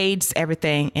entrance, shades,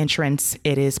 everything. Entrance,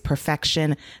 it is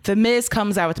perfection. The Miz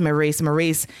comes out with Maurice.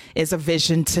 Maurice is a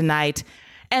vision tonight.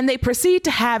 And they proceed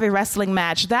to have a wrestling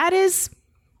match that is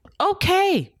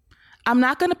okay. I'm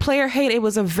not going to player hate. It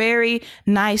was a very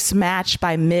nice match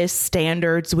by Miz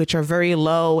standards, which are very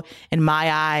low in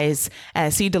my eyes,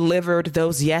 as he delivered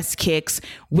those yes kicks,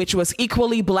 which was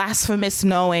equally blasphemous,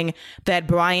 knowing that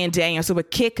Bryan Danielson would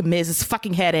kick Miz's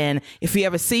fucking head in if he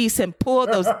ever sees him pull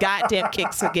those goddamn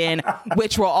kicks again,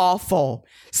 which were awful.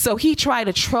 So he tried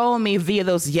to troll me via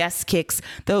those yes kicks,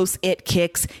 those it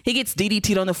kicks. He gets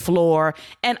DDT'd on the floor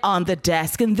and on the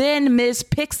desk. And then Miz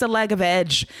picks the leg of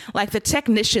Edge like the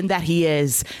technician that he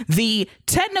is, the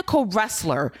technical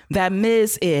wrestler that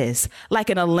Miz is, like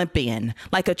an Olympian,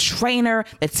 like a trainer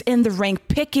that's in the ring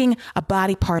picking a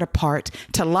body part apart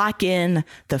to lock in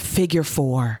the figure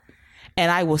four. And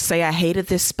I will say I hated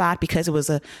this spot because it was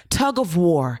a tug of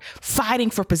war, fighting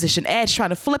for position. Edge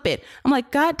trying to flip it. I'm like,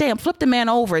 God damn, flip the man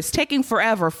over. It's taking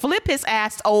forever. Flip his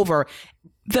ass over.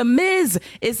 The Miz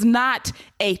is not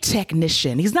a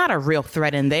technician. He's not a real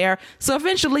threat in there. So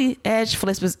eventually Edge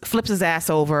flips his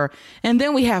ass over. And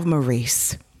then we have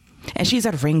Maryse. And she's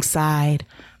at ringside,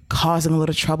 causing a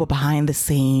little trouble behind the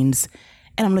scenes.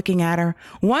 And I'm looking at her,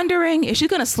 wondering if she's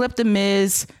going to slip the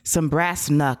Miz some brass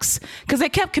knucks. Because they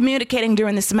kept communicating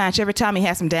during this match every time he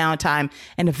had some downtime.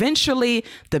 And eventually,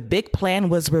 the big plan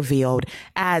was revealed.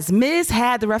 As Miz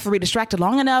had the referee distracted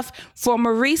long enough for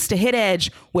Maryse to hit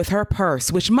Edge with her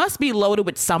purse, which must be loaded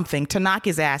with something to knock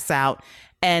his ass out.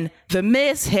 And the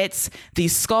Miz hits the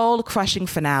skull-crushing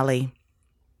finale.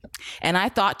 And I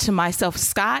thought to myself,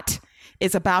 Scott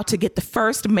is about to get the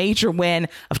first major win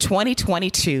of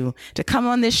 2022 to come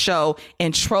on this show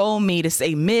and troll me to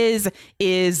say Miz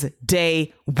is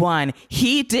day one.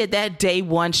 He did that day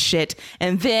one shit.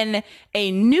 And then a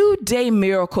New Day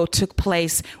miracle took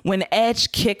place when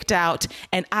Edge kicked out.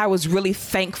 And I was really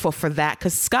thankful for that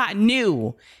because Scott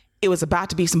knew it was about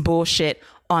to be some bullshit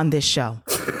on this show.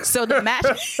 So the match...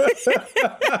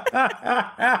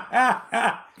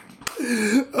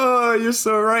 Oh, you're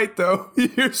so right, though.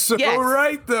 You're so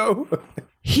right, though.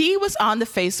 He was on the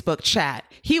Facebook chat.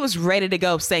 He was ready to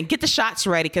go saying, get the shots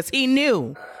ready, because he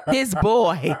knew his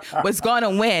boy was going to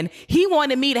win. He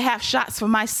wanted me to have shots for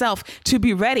myself to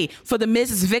be ready for the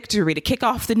Miz's victory to kick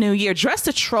off the new year, just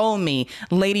to troll me,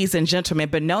 ladies and gentlemen.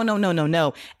 But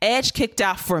no. Edge kicked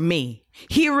out for me.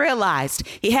 He realized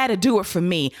he had to do it for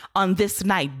me on this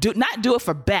night. Not do it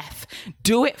for Beth.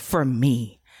 Do it for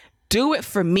me. Do it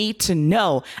for me to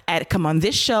know I had to come on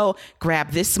this show,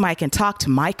 grab this mic and talk to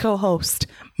my co-host,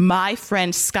 my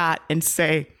friend Scott, and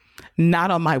say,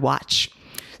 not on my watch.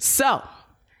 So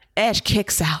Edge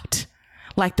kicks out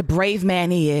like the brave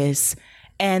man he is.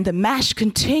 And the match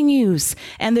continues.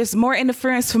 And there's more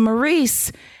interference from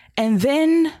Maryse. And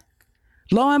then,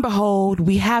 lo and behold,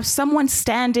 we have someone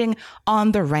standing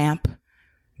on the ramp.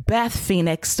 Beth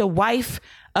Phoenix, the wife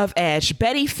of Edge.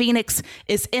 Betty Phoenix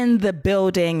is in the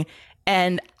building,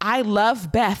 and I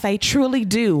love Beth. I truly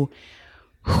do.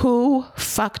 Who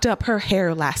fucked up her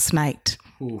hair last night?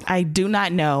 Ooh. I do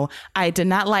not know. I did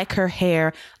not like her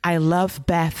hair. I love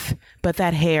Beth, but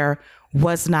that hair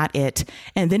was not it.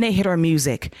 And then they hit her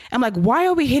music. I'm like, why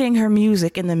are we hitting her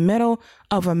music in the middle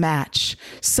of a match?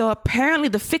 So apparently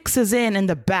the fix is in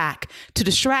the back to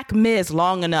distract Miz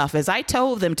long enough. As I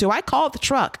told them to, I called the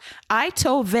truck. I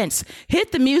told Vince,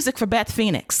 hit the music for Beth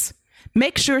Phoenix.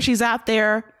 Make sure she's out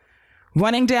there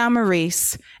running down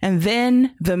Maryse. And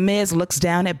then the Miz looks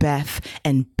down at Beth,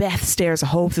 and Beth stares a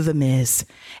hole through the Miz.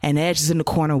 And Edge is in the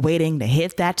corner waiting to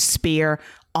hit that spear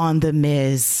on the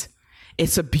Miz.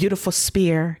 It's a beautiful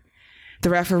spear. The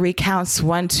referee counts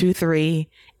 1, 2, 3,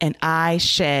 and I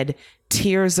shed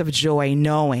tears of joy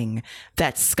knowing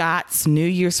that Scott's New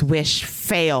Year's wish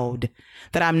failed,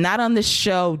 that I'm not on this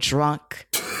show drunk.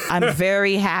 I'm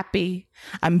very happy.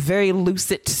 I'm very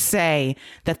lucid to say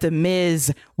that the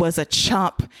Miz was a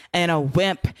chump and a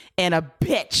wimp and a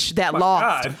bitch that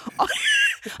lost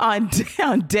on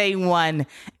day one.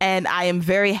 And I am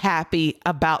very happy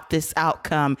about this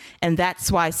outcome. And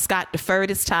that's why Scott deferred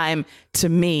his time to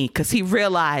me, because he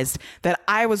realized that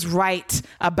I was right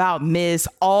about Miz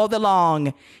all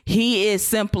along. He is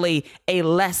simply a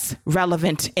less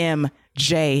relevant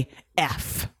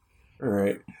MJF. All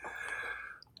right.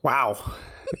 Wow.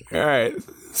 All right.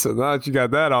 So now that you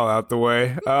got that all out the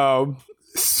way,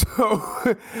 so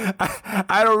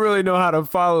I don't really know how to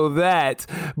follow that,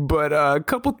 but a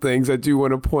couple things I do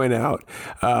want to point out.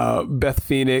 Beth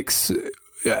Phoenix,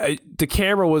 the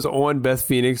camera was on Beth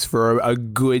Phoenix for a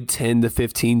good 10 to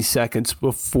 15 seconds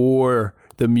before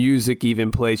the music even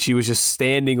played. She was just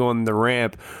standing on the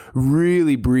ramp,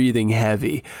 really breathing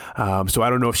heavy. So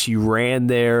I don't know if she ran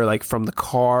there like from the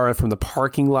car, from the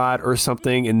parking lot or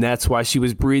something, and that's why she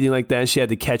was breathing like that. She had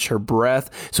to catch her breath.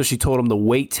 So she told him to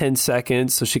wait 10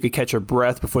 seconds so she could catch her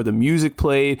breath before the music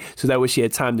played. So that way she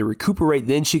had time to recuperate.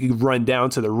 Then she could run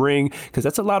down to the ring, because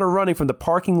that's a lot of running from the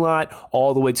parking lot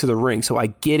all the way to the ring. So I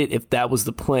get it if that was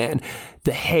the plan.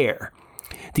 The hair.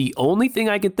 The only thing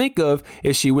I can think of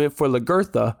is she went for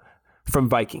Lagertha from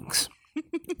Vikings.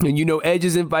 And you know Edge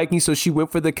is in Vikings, so she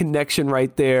went for the connection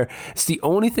right there. It's the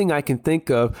only thing I can think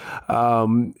of.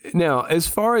 Now, as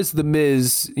far as the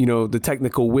Miz, you know, the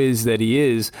technical whiz that he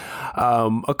is,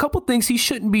 a couple things he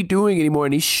shouldn't be doing anymore,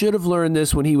 and he should have learned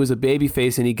this when he was a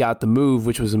babyface and he got the move,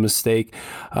 which was a mistake.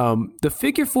 The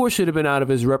figure four should have been out of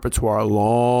his repertoire a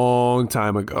long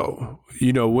time ago.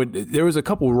 You know, when there was a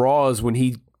couple Raws when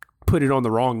he put it on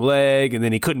the wrong leg, and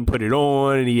then he couldn't put it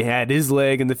on, and he had his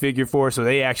leg in the figure four, so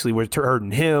they actually were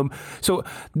hurting him. So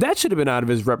that should have been out of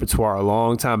his repertoire a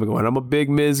long time ago, and I'm a big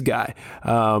Miz guy.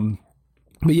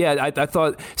 But yeah, I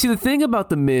thought, see, the thing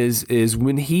about The Miz is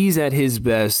when he's at his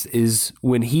best is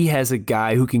when he has a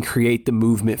guy who can create the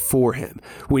movement for him.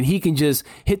 When he can just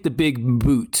hit the big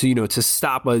boot to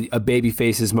stop a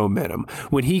babyface's momentum.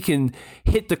 When he can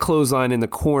hit the clothesline in the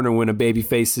corner when a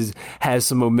babyface has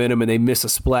some momentum and they miss a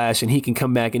splash, and he can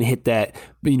come back and hit that,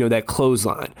 that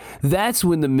clothesline. That's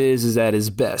when The Miz is at his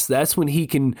best. That's when he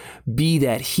can be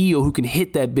that heel who can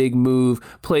hit that big move,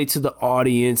 play to the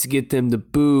audience, get them to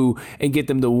boo, and get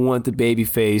them to want the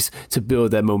babyface to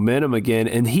build that momentum again,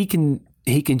 and he can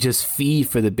just feed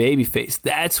for the babyface.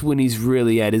 That's when he's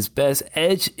really at his best.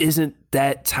 Edge isn't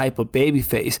that type of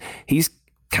babyface. He's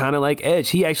kind of like Edge.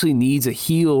 He actually needs a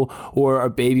heel or a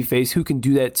babyface who can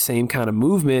do that same kind of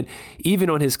movement. Even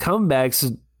on his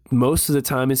comebacks, most of the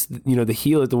time it's the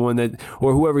heel is the one that,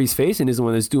 or whoever he's facing is the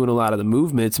one that's doing a lot of the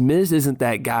movements. Miz isn't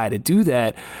that guy to do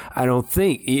that, I don't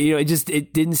think.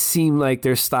 It didn't seem like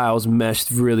their styles meshed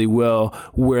really well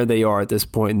where they are at this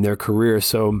point in their career.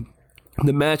 So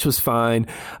the match was fine.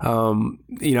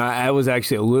 I was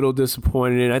actually a little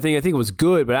disappointed, and I think it was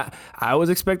good, but I was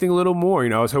expecting a little more.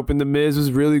 I was hoping the Miz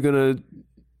was really gonna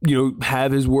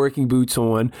have his working boots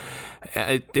on.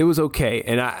 It was okay,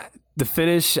 and the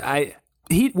finish,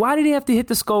 why did he have to hit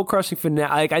the skull crushing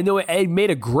finale? I know Ed made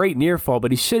a great near fall,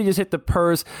 but he should have just hit the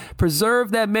purse.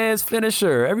 Preserve that man's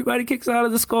finisher. Everybody kicks out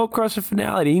of the skull crushing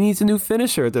finale. He needs a new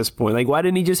finisher at this point. Why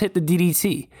didn't he just hit the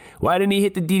DDT? Why didn't he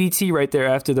hit the DDT right there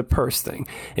after the purse thing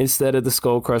instead of the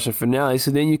skull crushing finale? So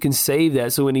then you can save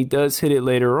that. So when he does hit it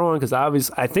later on, because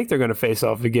obviously I think they're going to face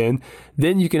off again,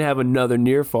 then you can have another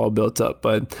near fall built up.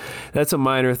 But that's a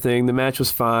minor thing. The match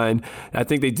was fine. I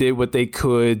think they did what they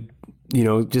could.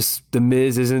 Just The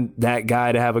Miz isn't that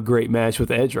guy to have a great match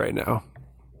with Edge right now.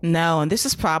 No, and this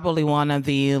is probably one of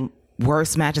the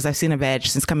worst matches I've seen of Edge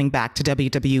since coming back to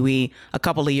WWE a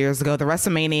couple of years ago. The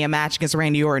WrestleMania match against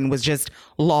Randy Orton was just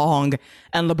long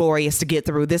and laborious to get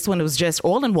through. This one was just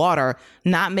oil and water,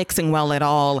 not mixing well at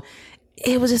all.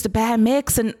 It was just a bad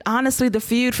mix. And honestly, the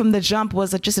feud from the jump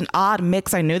was just an odd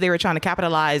mix. I knew they were trying to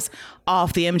capitalize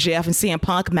off the MJF and CM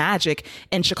Punk magic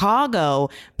in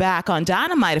Chicago back on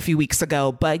Dynamite a few weeks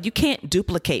ago, but you can't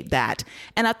duplicate that.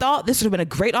 And I thought this would have been a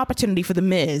great opportunity for The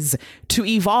Miz to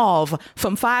evolve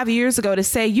from 5 years ago to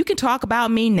say, you can talk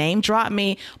about me, name drop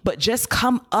me, but just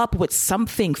come up with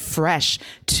something fresh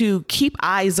to keep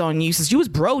eyes on you, since you was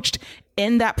broached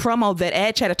in that promo that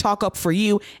Edge had to talk up for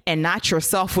you and not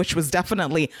yourself, which was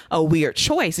definitely a weird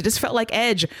choice. It just felt like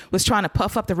Edge was trying to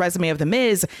puff up the resume of The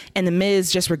Miz, and The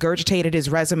Miz just regurgitated his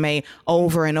resume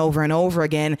over and over and over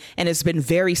again, and it's been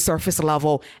very surface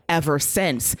level ever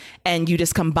since. And you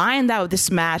just combine that with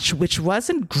this match, which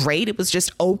wasn't great. It was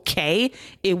just okay.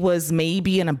 It was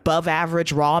maybe an above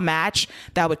average Raw match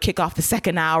that would kick off the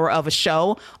second hour of a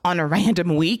show on a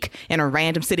random week in a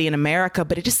random city in America,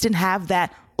 but it just didn't have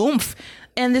that oomph.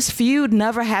 And this feud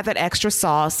never had that extra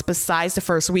sauce besides the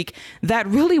first week that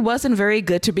really wasn't very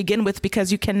good to begin with,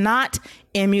 because you cannot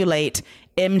emulate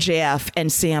MJF and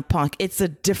CM Punk. It's a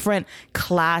different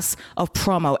class of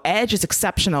promo. Edge is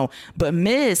exceptional, but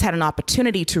Miz had an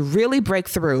opportunity to really break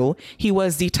through. He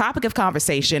was the topic of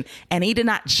conversation, and he did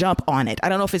not jump on it. I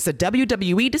don't know if it's a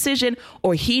WWE decision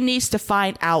or he needs to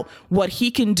find out what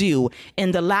he can do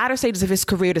in the latter stages of his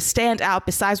career to stand out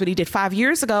besides what he did 5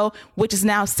 years ago, which is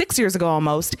now 6 years ago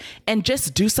almost, and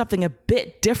just do something a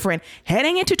bit different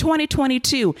heading into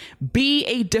 2022. Be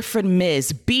a different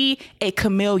Miz. Be a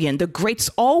chameleon. The greats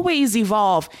always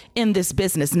evolve in this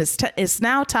business, and it's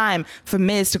now time for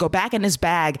Miz to go back in his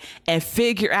bag and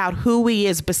figure out who he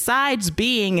is, besides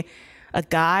being a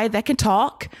guy that can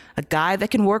talk, a guy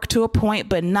that can work to a point,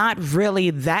 but not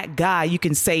really that guy you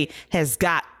can say has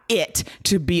got it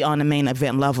to be on the main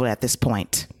event level at this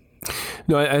point.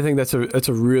 No, I think that's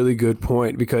a really good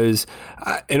point, because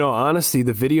in all honesty,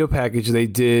 the video package they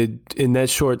did in that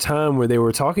short time where they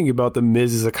were talking about the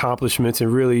Miz's accomplishments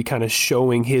and really kind of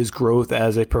showing his growth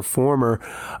as a performer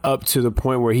up to the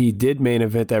point where he did main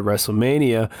event at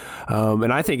WrestleMania.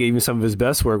 And I think even some of his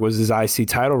best work was his IC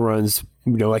title runs,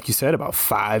 like you said, about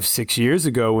 5-6 years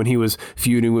ago when he was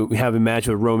feuding, having a match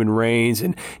with Roman Reigns,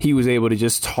 and he was able to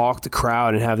just talk the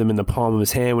crowd and have them in the palm of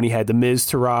his hand when he had the Miz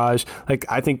Taraj.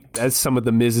 I think that's some of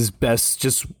the Miz's best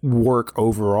just work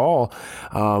overall.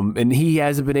 And he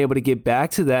hasn't been able to get back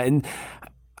to that. And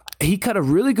he cut a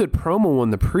really good promo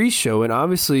on the pre-show, and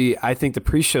obviously I think the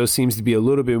pre-show seems to be a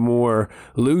little bit more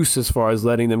loose as far as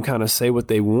letting them kind of say what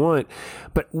they want.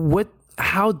 But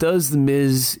how does the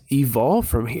Miz evolve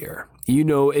from here?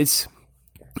 it's.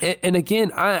 And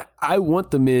again, I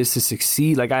want The Miz to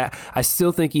succeed. Like, I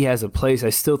still think he has a place. I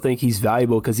still think he's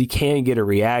valuable because he can get a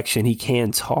reaction. He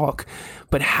can talk.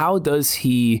 But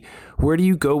where do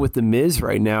you go with The Miz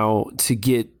right now to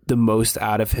get the most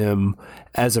out of him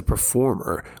as a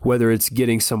performer, whether it's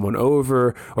getting someone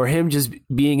over or him just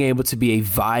being able to be a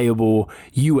viable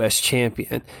U.S.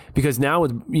 champion? Because now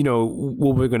with,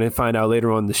 what we're going to find out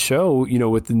later on the show,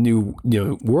 with the new,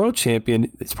 world champion,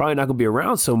 it's probably not going to be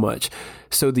around so much.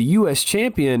 So the U.S.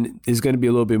 champion is going to be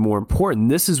a little bit more important.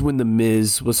 This is when The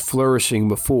Miz was flourishing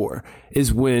before,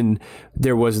 is when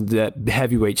there wasn't that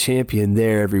heavyweight champion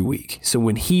there every week. So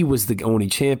when he was the only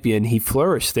champion, he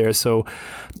flourished there. So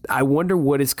I wonder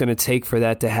what it's going to take for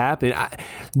that to happen.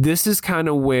 This is kind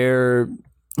of where,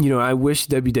 I wish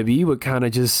WWE would kind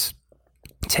of just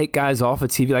take guys off of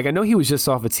TV. Like, I know he was just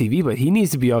off of TV, but he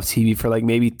needs to be off TV for like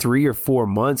maybe 3 or 4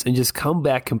 months and just come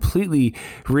back completely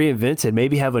reinvented.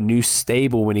 Maybe have a new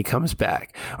stable when he comes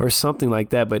back or something like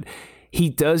that. But he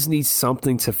does need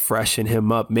something to freshen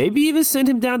him up. Maybe even send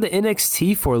him down to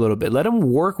NXT for a little bit. Let him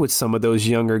work with some of those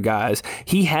younger guys.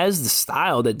 He has the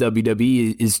style that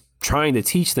WWE is trying to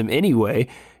teach them anyway.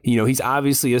 He's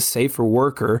obviously a safer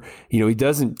worker. He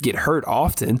doesn't get hurt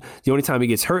often. The only time he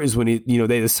gets hurt is when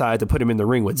they decide to put him in the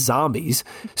ring with zombies.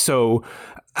 So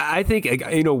I think,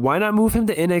 why not move him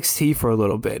to NXT for a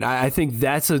little bit? I think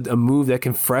that's a move that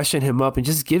can freshen him up and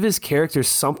just give his character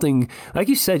something, like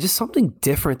you said, just something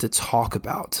different to talk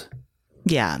about.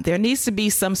 Yeah, there needs to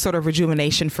be some sort of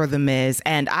rejuvenation for The Miz.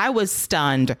 And I was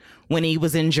stunned when he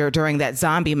was injured during that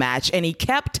zombie match. And he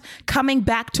kept coming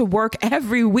back to work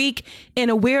every week in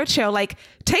a wheelchair. Like,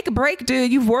 take a break,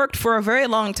 dude. You've worked for a very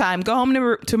long time. Go home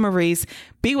to Maurice.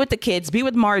 Be with the kids. Be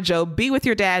with Marjo. Be with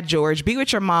your dad, George. Be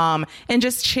with your mom. And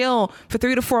just chill for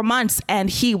 3 to 4 months.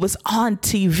 And he was on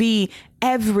TV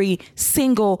every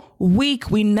single week.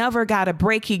 We never got a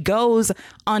break. He goes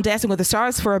on Dancing with the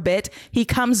Stars for a bit. He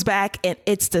comes back and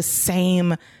it's the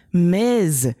same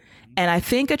Miz. And I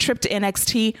think a trip to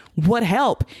NXT would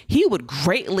help. He would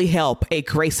greatly help a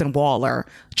Grayson Waller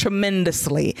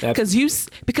tremendously. Because you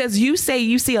say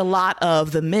you see a lot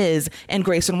of The Miz and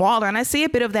Grayson Waller, and I see a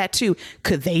bit of that too.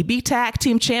 Could they be tag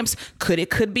team champs?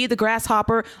 Could be the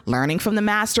Grasshopper learning from the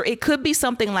Master? It could be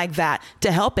something like that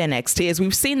to help NXT, as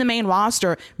we've seen the main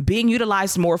roster being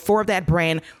utilized more for that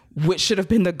brand, which should have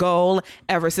been the goal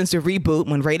ever since the reboot.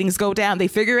 When ratings go down, they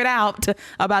figure it out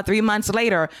about 3 months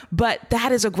later. But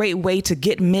that is a great way to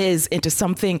get Miz into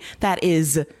something that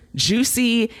is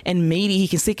juicy and meaty he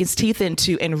can sink his teeth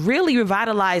into and really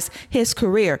revitalize his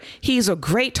career. He's a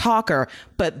great talker,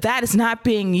 but that is not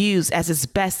being used as his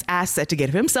best asset to get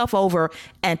himself over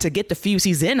and to get the fuse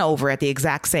he's in over at the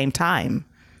exact same time.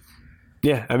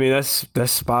 Yeah, I mean,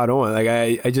 that's spot on. Like,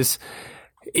 I just...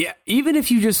 Yeah, even if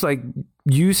you just like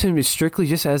use him strictly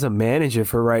just as a manager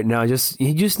for right now, you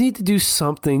just need to do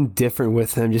something different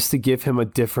with him just to give him a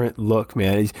different look,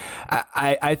 man.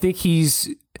 I think he's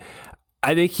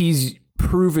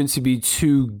proven to be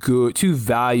too good, too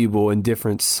valuable in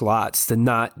different slots to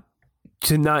not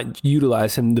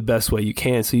utilize him the best way you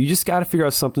can. So you just got to figure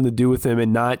out something to do with him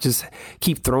and not just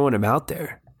keep throwing him out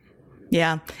there.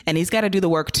 Yeah. And he's got to do the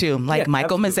work too. Like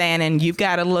Michael Mizanin, you've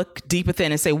got to look deep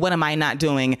within and say, what am I not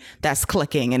doing that's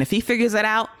clicking? And if he figures it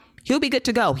out, he'll be good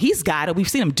to go. He's got it. We've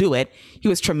seen him do it. He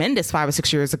was tremendous 5 or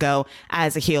 6 years ago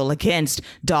as a heel against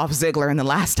Dolph Ziggler. And the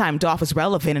last time Dolph was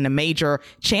relevant in a major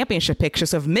championship picture.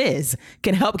 So if Miz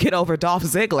can help get over Dolph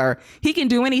Ziggler, he can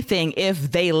do anything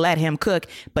if they let him cook.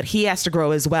 But he has to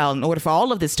grow as well in order for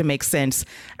all of this to make sense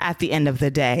at the end of the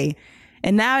day.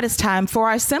 And now it is time for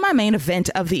our semi-main event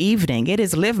of the evening. It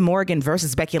is Liv Morgan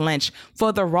versus Becky Lynch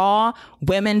for the Raw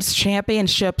Women's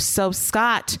Championship. So,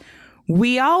 Scott,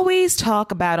 we always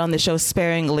talk about on the show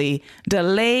sparingly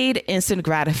delayed instant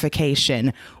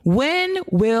gratification. When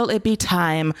will it be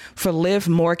time for Liv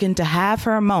Morgan to have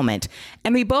her moment?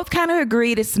 And we both kind of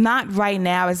agreed it's not right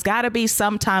now. It's got to be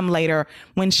sometime later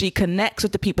when she connects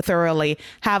with the people thoroughly,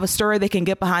 have a story they can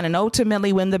get behind, and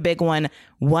ultimately win the big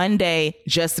one day,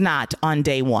 just not on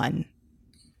day one.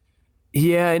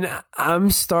 Yeah, and I'm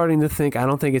starting to think, I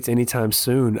don't think it's anytime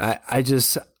soon.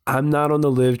 I'm not on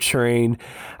the Liv train.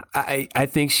 I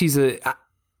think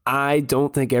I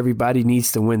don't think everybody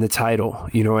needs to win the title,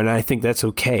 and I think that's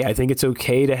okay. I think it's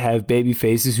okay to have baby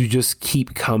faces who just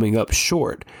keep coming up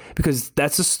short, because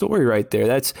that's a story right there.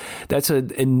 That's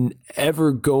an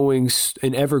ever-growing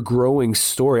story,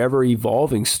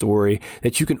 ever-evolving story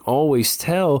that you can always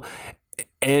tell.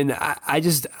 And I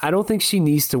don't think she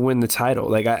needs to win the title.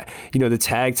 Like, the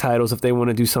tag titles, if they want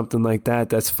to do something like that,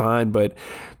 that's fine. But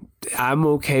I'm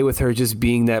okay with her just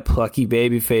being that plucky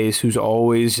babyface who's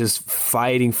always just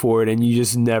fighting for it, and you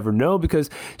just never know, because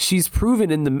she's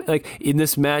proven in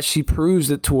this match, she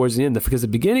proves it towards the end, because the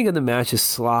beginning of the match is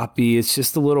sloppy. It's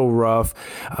just a little rough.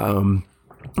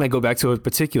 I go back to a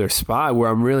particular spot where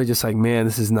I'm really just like, man,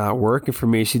 this is not working for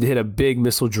me. She hit a big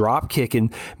missile drop kick,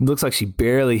 and it looks like she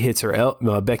barely hits her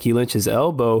Becky Lynch's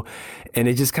elbow, and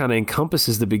it just kind of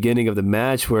encompasses the beginning of the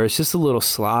match where it's just a little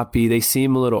sloppy. They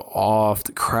seem a little off.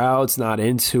 The crowd's not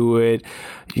into it.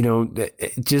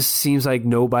 It just seems like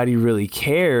nobody really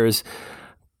cares.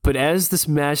 But as this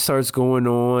match starts going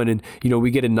on, and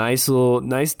we get a nice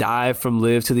dive from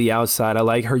Liv to the outside. I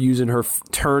like her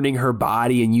turning her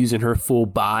body and using her full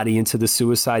body into the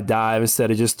suicide dive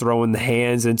instead of just throwing the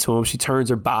hands into him. She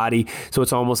turns her body so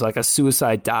it's almost like a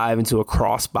suicide dive into a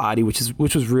cross body, which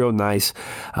was real nice.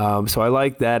 So I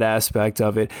like that aspect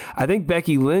of it. I think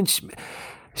Becky Lynch,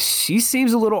 she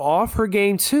seems a little off her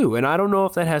game too, and I don't know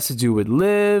if that has to do with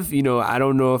Liv. I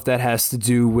don't know if that has to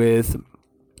do with,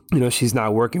 she's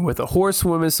not working with a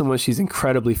horsewoman, someone she's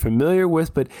incredibly familiar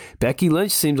with, but Becky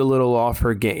Lynch seemed a little off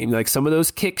her game. Like some of those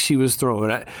kicks she was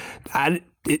throwing,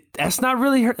 that's not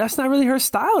really her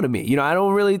style to me. I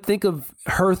don't really think of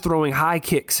her throwing high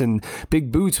kicks and big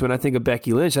boots when I think of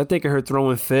Becky Lynch. I think of her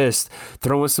throwing fists,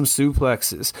 throwing some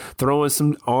suplexes, throwing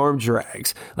some arm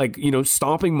drags,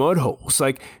 stomping mud holes.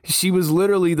 Like she was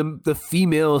literally the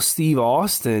female Steve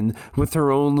Austin with her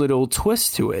own little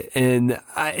twist to it. And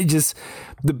I just,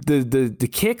 the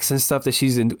kicks and stuff that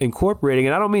she's incorporating,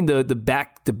 and I don't mean the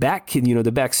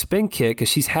back spin kick, because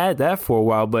she's had that for a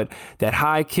while, but that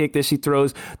high kick that she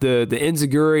throws, the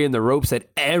enziguri and the ropes that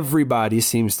everybody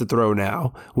seems to throw now.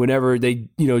 Whenever they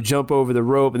jump over the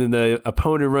rope and then the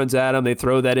opponent runs at them, they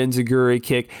throw that enziguri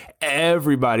kick.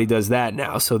 Everybody does that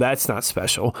now, so that's not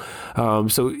special.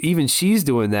 So even she's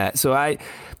doing that. So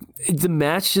the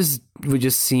match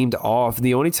just seemed off.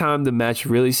 The only time the match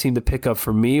really seemed to pick up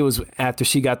for me was after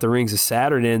she got the Rings of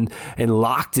Saturn in and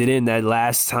locked it in that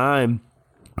last time.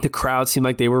 The crowd seemed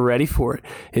like they were ready for it.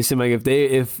 It seemed like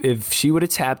if she would have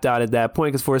tapped out at that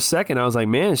point, because for a second I was like,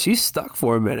 man, she's stuck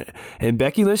for a minute. And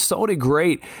Becky Lynch sold it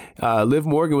great. Liv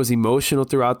Morgan was emotional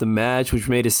throughout the match, which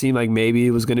made it seem like maybe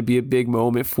it was going to be a big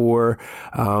moment for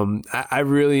her. I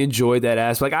really enjoyed that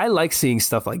aspect. I like seeing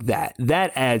stuff like that.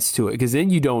 That adds to it, because then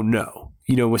you don't know.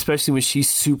 Especially when she's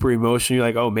super emotional, you're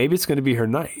like, oh, maybe it's going to be her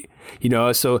night.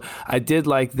 So I did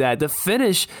like that. The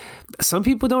finish, some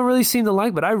people don't really seem to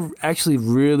like, but I actually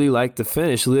really like the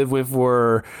finish. Liv went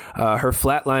for her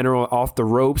flatliner off the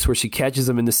ropes where she catches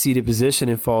him in the seated position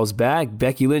and falls back.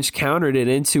 Becky Lynch countered it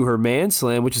into her man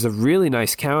slam, which is a really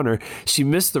nice counter. She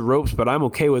missed the ropes, but I'm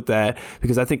okay with that,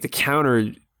 because I think the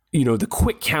counter, the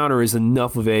quick counter is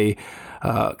enough of a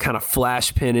kind of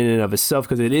flash pin in and of itself,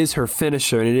 because it is her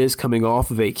finisher and it is coming off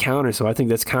of a counter. So I think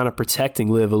that's kind of protecting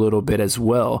Liv a little bit as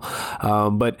well.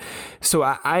 But so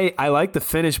I like the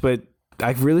finish, but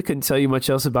I really couldn't tell you much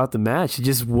else about the match. It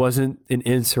just wasn't an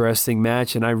interesting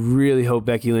match, and I really hope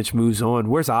Becky Lynch moves on.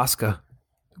 Where's Asuka?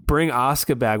 Bring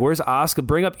Asuka back. Where's Asuka?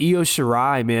 Bring up Io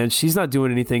Shirai, man. She's not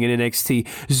doing anything in NXT.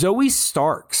 Zoe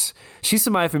Starks. She's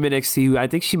somebody from NXT who I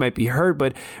think she might be hurt,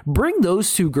 but bring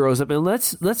those two girls up and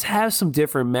let's have some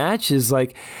different matches.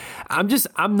 Like,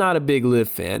 I'm not a big Liv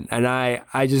fan, and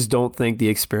I just don't think the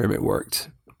experiment worked.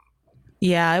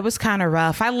 Yeah, it was kind of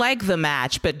rough. I like the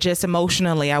match, but just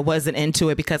emotionally, I wasn't into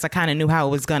it because I kind of knew how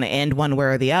it was going to end one way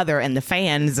or the other. And the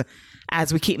fans,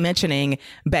 as we keep mentioning,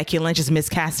 Becky Lynch is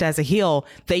miscast as a heel.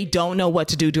 They don't know what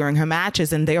to do during her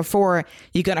matches, and therefore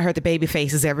you're going to hurt the baby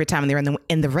faces every time they're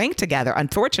in the ring together,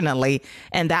 unfortunately.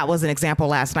 And that was an example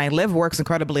last night. Liv works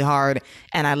incredibly hard,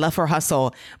 and I love her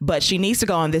hustle, but she needs to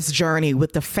go on this journey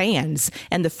with the fans,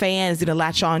 and the fans need to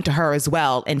latch on to her as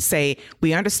well and say,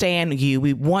 we understand you,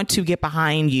 we want to get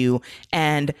behind you.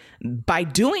 And by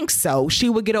doing so, she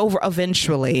will get over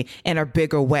eventually in a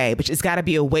bigger way, but it's got to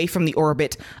be away from the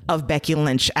orbit of Becky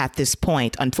Lynch at this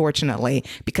point, unfortunately,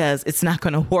 because it's not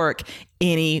going to work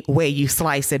any way you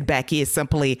slice it. Becky is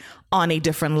simply on a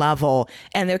different level,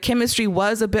 and their chemistry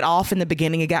was a bit off in the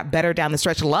beginning. It got better down the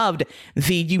stretch. Loved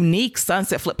the unique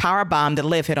sunset flip powerbomb that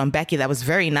Liv hit on Becky. That was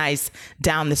very nice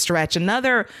down the stretch.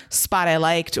 Another spot I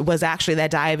liked was actually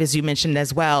that dive, as you mentioned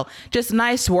as well. Just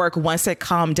nice work once it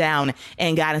calmed down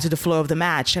and got into the flow of the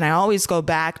match. And I always go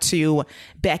back to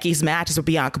Becky's matches with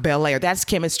Bianca Belair. That's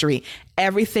chemistry.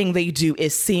 Everything they do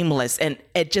is seamless, and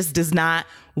it just does not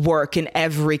work in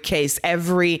every case.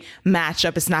 Every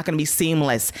matchup is not going to be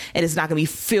seamless. It is not going to be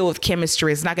filled with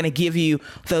chemistry. It's not going to give you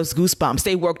those goosebumps.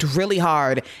 They worked really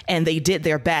hard and they did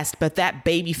their best, but that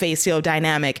babyface heel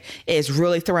dynamic is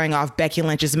really throwing off Becky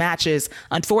Lynch's matches,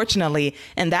 unfortunately,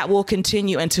 and that will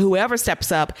continue until whoever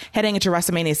steps up heading into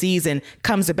WrestleMania season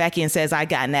comes to Becky and says, I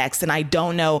got next, and I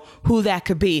don't know who that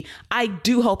could be. I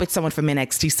do hope it's someone from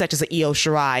NXT, such as an Io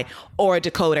Shirai or a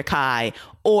Dakota Kai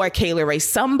or Kayla Ray,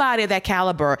 somebody of that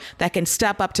caliber that can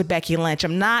step up to Becky Lynch.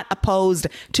 I'm not opposed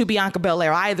to Bianca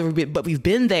Belair either, but we've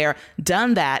been there,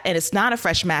 done that, and it's not a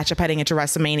fresh matchup heading into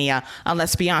WrestleMania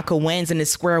unless Bianca wins and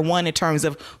is square one in terms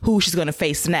of who she's going to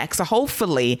face next. So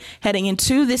hopefully, heading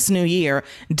into this new year,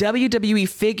 WWE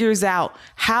figures out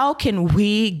how can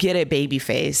we get a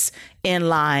babyface in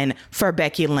line for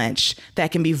Becky Lynch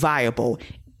that can be viable.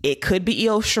 It could be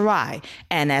Io Shirai.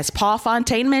 And as Paul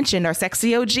Fontaine mentioned, our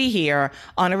sexy OG here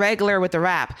on a regular with the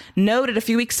Wrap, noted a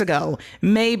few weeks ago,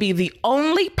 maybe the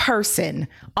only person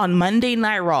on Monday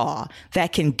Night Raw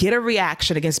that can get a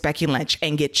reaction against Becky Lynch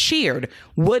and get cheered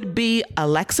would be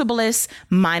Alexa Bliss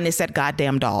minus that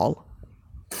goddamn doll.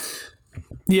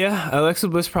 Yeah, Alexa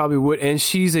Bliss probably would, and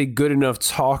she's a good enough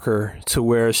talker to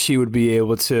where she would be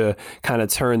able to kind of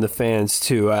turn the fans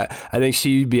too. I think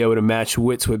she'd be able to match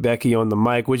wits with Becky on the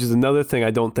mic, which is another thing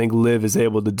I don't think Liv is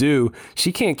able to do.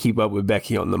 She can't keep up with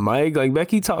Becky on the mic. Like,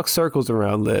 Becky talks circles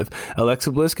around Liv.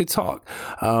 Alexa Bliss could talk.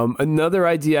 Another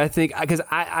idea, I think, because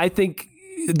I think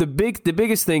the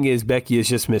biggest thing is Becky is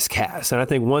just miscast, and I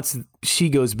think once she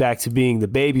goes back to being the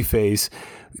babyface,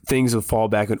 things will fall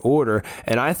back in order.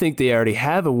 And I think they already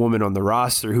have a woman on the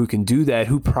roster who can do that,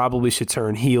 who probably should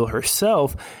turn heel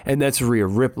herself, and that's Rhea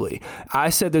Ripley. I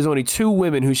said there's only two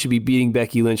women who should be beating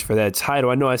Becky Lynch for that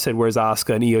title. I know I said where's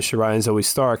Asuka and Io Shirai and Zoe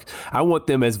Stark. I want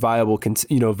them as viable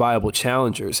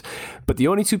challengers. But the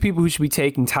only two people who should be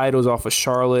taking titles off of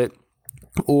Charlotte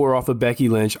or off of Becky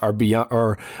Lynch off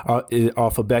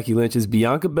of Becky Lynch is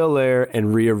Bianca Belair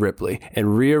and Rhea Ripley.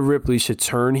 And Rhea Ripley should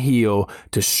turn heel,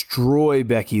 destroy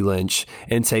Becky Lynch,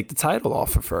 and take the title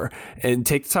off of her. And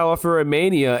take the title off of her at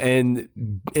Mania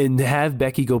and have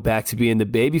Becky go back to being the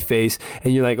babyface.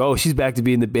 And you're like, oh, she's back to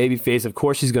being the babyface. Of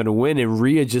course she's going to win. And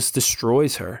Rhea just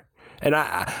destroys her. And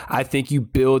I think you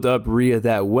build up Rhea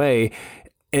that way.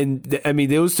 And I mean,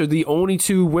 those are the only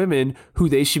two women who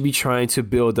they should be trying to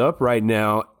build up right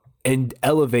now and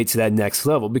elevate to that next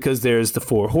level, because there's the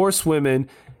four horsewomen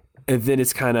and then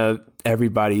it's kind of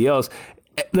everybody else.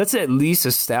 Let's at least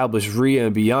establish Rhea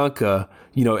and Bianca,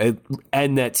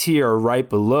 and that tier right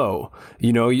below.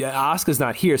 Asuka's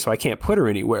not here, so I can't put her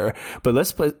anywhere. But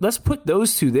let's put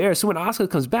those two there. So when Asuka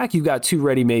comes back, you've got two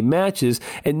ready-made matches.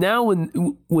 And now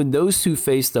when those two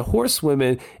face the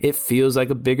horsewomen, it feels like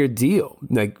a bigger deal.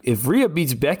 Like, if Rhea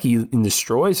beats Becky and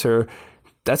destroys her,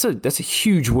 that's a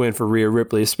huge win for Rhea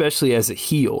Ripley, especially as a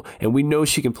heel. And we know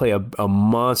she can play a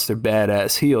monster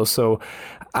badass heel. So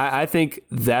I think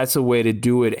that's a way to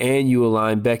do it. And you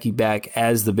align Becky back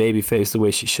as the babyface the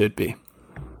way she should be.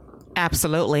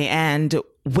 Absolutely. And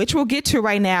which we'll get to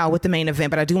right now with the main event.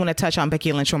 But I do want to touch on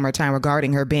Becky Lynch one more time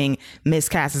regarding her being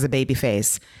miscast as a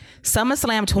babyface.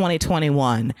 SummerSlam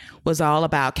 2021 was all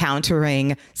about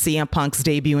countering CM Punk's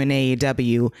debut in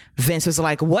AEW. Vince was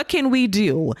like, what can we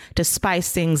do to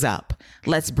spice things up?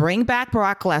 Let's bring back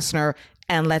Brock Lesnar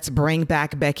and let's bring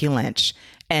back Becky Lynch.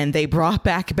 And they brought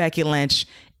back Becky Lynch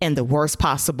in the worst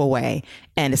possible way.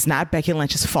 And it's not Becky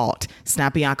Lynch's fault. It's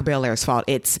not Bianca Belair's fault.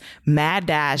 It's Mad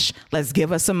Dash. Let's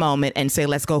give us a moment and say,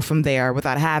 let's go from there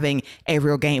without having a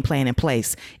real game plan in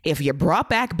place. If you brought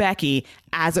back Becky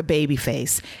as a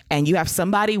babyface and you have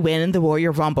somebody win the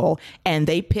Royal Rumble and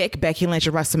they pick Becky Lynch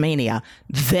at WrestleMania,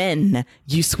 then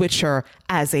you switch her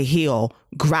as a heel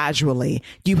gradually.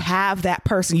 You have that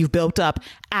person you've built up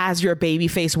as your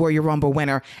babyface Royal Rumble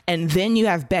winner, and then you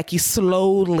have Becky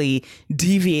slowly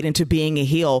deviate into being a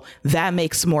heel. That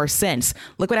makes more sense.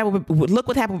 Look what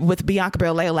happened with Bianca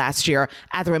Belair last year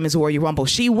at the Women's Royal Rumble.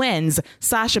 She wins.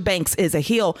 Sasha Banks is a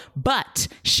heel, but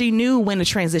she knew when to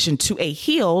transition to a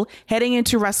heel heading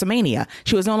into WrestleMania.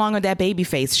 She was no longer that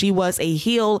babyface. She was a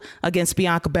heel against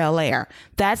Bianca Belair.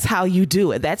 That's how you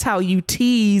do it. That's how you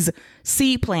tease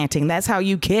seed planting. That's how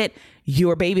you get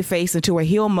your babyface into a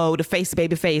heel mode to face the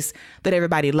babyface that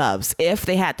everybody loves. If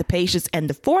they had the patience and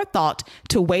the forethought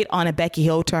to wait on a Becky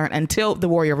heel turn until the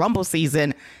Royal Rumble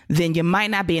season, then you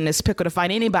might not be in this pickle to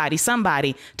find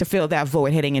somebody to fill that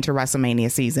void heading into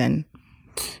WrestleMania season.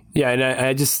 Yeah, and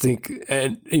I just think,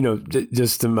 and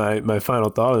just to my final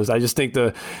thought is, I just think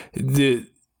the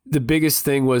the biggest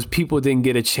thing was people didn't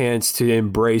get a chance to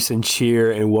embrace and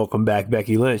cheer and welcome back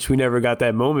Becky Lynch. We never got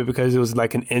that moment because it was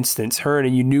like an instant turn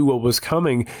and you knew what was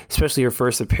coming, especially her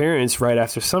first appearance right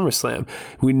after SummerSlam.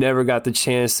 We never got the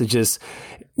chance to just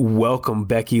welcome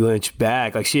Becky Lynch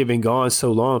back. Like, she had been gone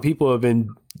so long. People have been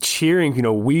cheering,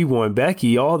 we want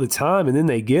Becky all the time, and then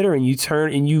they get her and you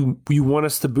turn and you want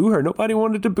us to boo her. Nobody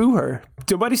wanted to boo her.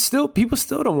 People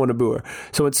still don't want to boo her.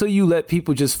 So until you let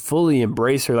people just fully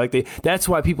embrace her, that's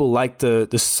why people like the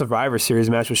Survivor Series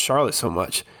match with Charlotte so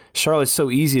much. Charlotte's so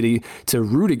easy to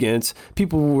root against.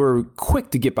 People were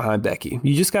quick to get behind Becky.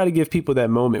 You just got to give people that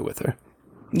moment with her.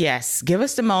 Yes, give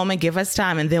us the moment, give us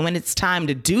time, and then when it's time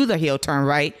to do the heel turn,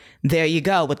 right, there you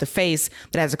go, with the face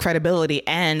that has the credibility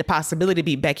and the possibility to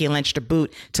be Becky Lynch to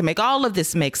boot, to make all of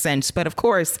this make sense. But of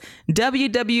course,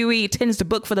 WWE tends to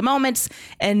book for the moments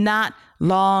and not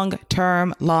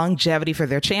long-term longevity for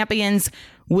their champions,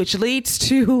 which leads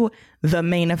to the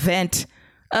main event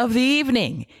of the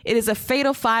evening. It is a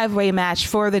fatal 5-way match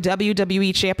for the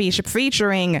WWE Championship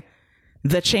featuring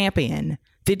the champion,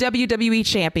 the WWE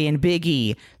Champion, Big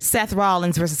E, Seth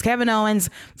Rollins versus Kevin Owens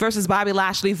versus Bobby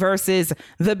Lashley versus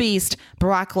the Beast,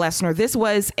 Brock Lesnar. This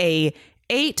was a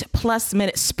 8+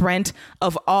 minute sprint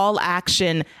of all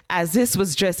action, as this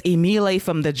was just a melee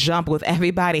from the jump with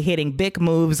everybody hitting big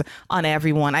moves on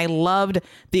everyone. I loved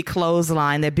the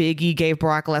clothesline that Big E gave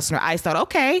Brock Lesnar. I thought,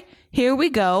 okay, here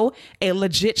we go. A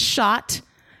legit shot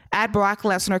at Brock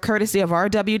Lesnar, courtesy of our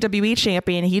WWE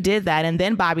champion. He did that. And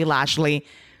then Bobby Lashley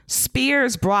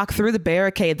spears Brock through the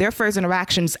barricade, their first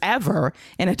interactions ever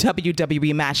in a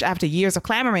WWE match after years of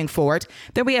clamoring for it.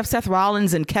 Then we have Seth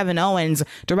Rollins and Kevin Owens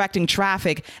directing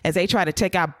traffic as they try to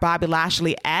take out Bobby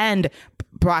Lashley and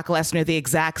Brock Lesnar at the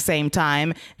exact same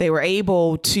time. They were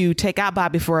able to take out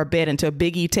Bobby for a bit until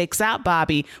Big E takes out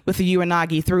Bobby with the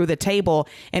Uranagi through the table.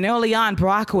 And early on,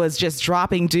 Brock was just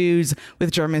dropping dudes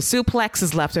with German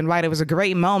suplexes left and right. It was a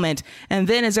great moment. And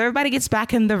then as everybody gets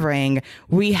back in the ring,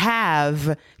 we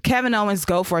have Kevin Owens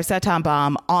go for a senton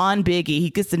bomb on Big E. He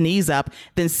gets the knees up.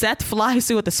 Then Seth flies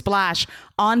through with a splash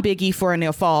on Big E for a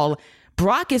near fall.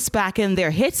 Brock gets back in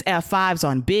there, hits F5s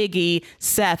on Big E,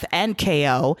 Seth, and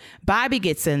KO. Bobby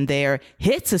gets in there,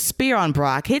 hits a spear on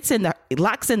Brock,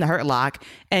 locks in the hurt lock.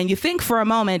 And you think for a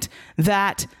moment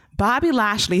that Bobby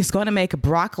Lashley is going to make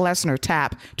Brock Lesnar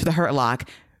tap to the hurt lock.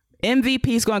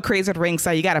 MVP's going crazy at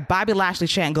ringside. You got a Bobby Lashley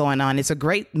chant going on. It's a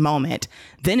great moment.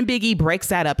 Then Big E breaks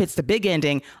that up, hits the big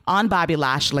ending on Bobby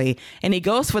Lashley, and he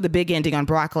goes for the big ending on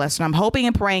Brock Lesnar. I'm hoping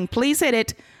and praying, please hit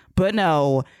it, but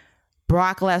no.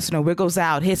 Brock Lesnar wiggles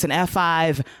out, hits an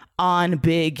F5 on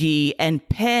Big E, and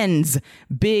pins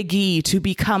Big E to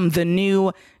become the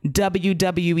new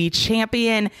WWE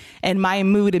champion. And my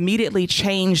mood immediately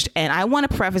changed. And I want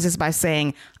to preface this by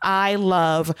saying I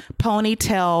love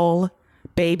ponytail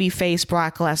babyface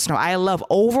Brock Lesnar. I love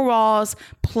overalls,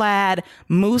 plaid,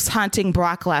 moose hunting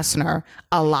Brock Lesnar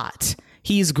a lot.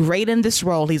 He's great in this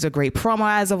role. He's a great promo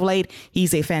as of late.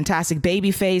 He's a fantastic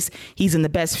babyface. He's in the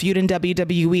best feud in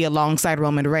WWE alongside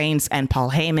Roman Reigns and Paul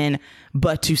Heyman.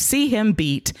 But to see him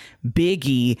beat Big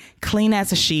E clean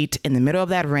as a sheet in the middle of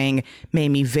that ring made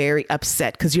me very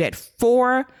upset, because you had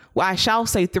three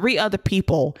other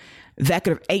people that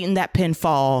could have eaten that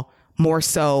pinfall more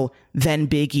so than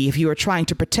Big E. If you are trying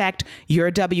to protect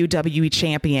your WWE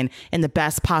champion in the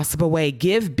best possible way,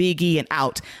 give Big E an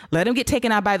out. Let him get taken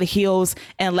out by the heels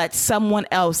and let someone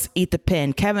else eat the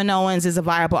pin. Kevin Owens is a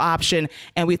viable option,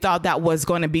 and we thought that was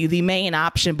going to be the main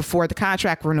option before the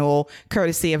contract renewal,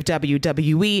 courtesy of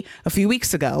WWE a few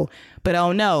weeks ago. But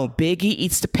oh no, Big E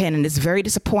eats the pin, and it's very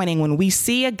disappointing when we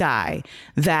see a guy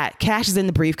that cashes in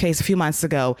the briefcase a few months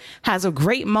ago, has a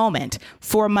great moment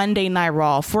for Monday Night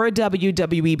Raw, for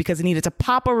WWE, because he needed to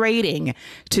pop a rating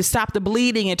to stop the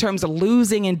bleeding in terms of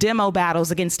losing in demo battles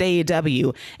against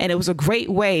AEW. And it was a great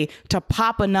way to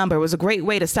pop a number. It was a great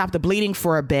way to stop the bleeding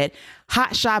for a bit.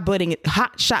 Hot shot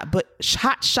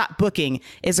booking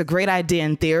is a great idea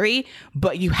in theory,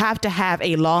 but you have to have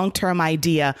a long-term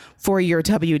idea for your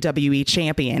WWE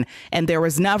champion. And there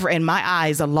was never, in my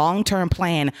eyes, a long-term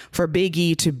plan for Big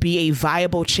E to be a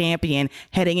viable champion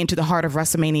heading into the heart of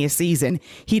WrestleMania season.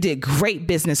 He did great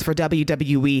business for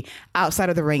WWE outside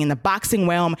of the ring, in the boxing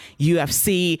realm,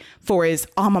 UFC, for his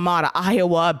alma mater,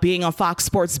 Iowa, being on Fox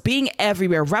Sports, being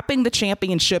everywhere, repping the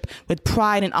championship with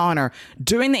pride and honor.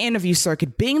 During the interview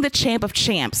circuit, being the champ of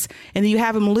champs, and then you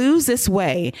have him lose this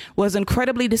way was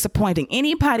incredibly disappointing.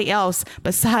 Anybody else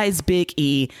besides Big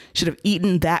E should have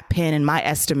eaten that pin, in my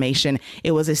estimation.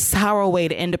 It was a sour way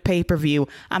to end a pay-per-view.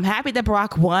 I'm happy that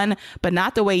Brock won, but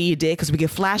not the way he did, because we get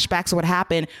flashbacks of what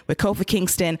happened with Kofi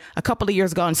Kingston a couple of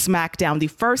years ago on SmackDown, the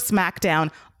first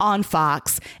SmackDown on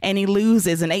Fox, and he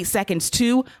loses in 8 seconds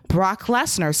to Brock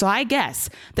Lesnar. So I guess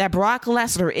that Brock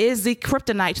Lesnar is the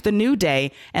kryptonite to the New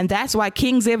Day, and that's why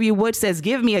King Xavier Woods says,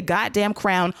 give me a goddamn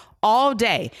crown all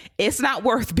day. It's not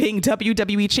worth being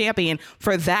WWE champion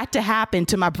for that to happen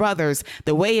to my brothers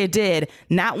the way it did,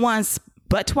 not once,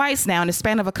 but twice now in the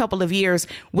span of a couple of years,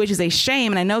 which is a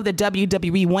shame. And I know that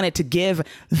WWE wanted to give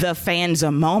the fans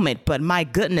a moment, but my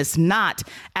goodness, not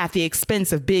at the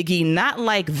expense of Big E, not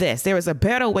like this. There is a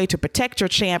better way to protect your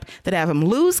champ than have him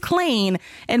lose clean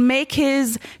and make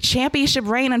his championship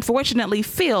reign, unfortunately,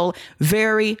 feel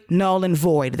very null and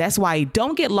void. That's why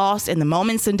don't get lost in the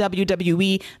moments in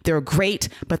WWE. They're great,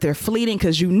 but they're fleeting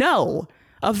because you know,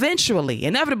 eventually,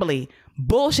 inevitably,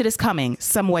 bullshit is coming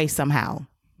some way, somehow.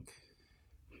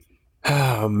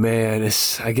 Oh man,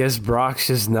 I guess Brock's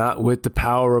just not with the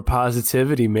power of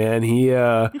positivity, man. He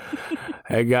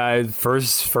that guy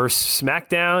first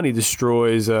SmackDown, he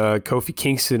destroys Kofi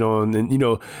Kingston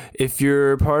and if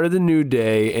you're part of the New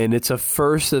Day and it's a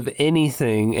first of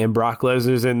anything and Brock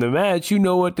Lesnar's in the match, you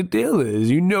know what the deal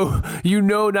is. You know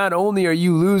not only are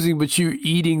you losing, but you're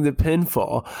eating the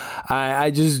pinfall. I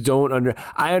just don't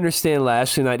I understand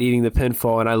Lashley not eating the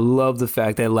pinfall, and I love the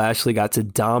fact that Lashley got to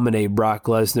dominate Brock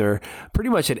Lesnar pretty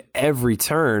much at every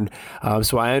turn.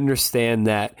 So I understand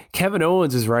that. Kevin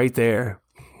Owens is right there.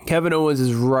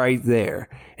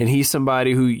 And he's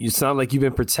somebody who, it's not like you've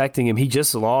been protecting him. He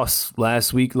just lost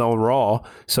last week on Raw.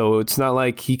 So it's not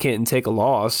like he can't take a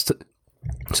loss.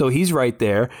 So he's right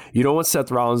there. You don't want Seth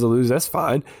Rollins to lose. That's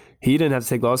fine. He didn't have to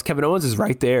take loss. Kevin Owens is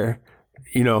right there.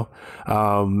 Big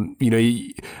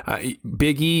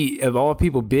E, of all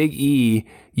people, Big E,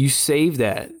 you save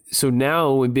that. So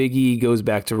now when Big E goes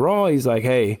back to Raw, he's like,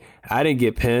 hey, I didn't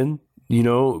get pinned.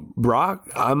 Brock,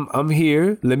 I'm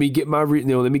here. Let me get my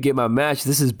match.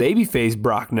 This is babyface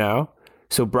Brock now.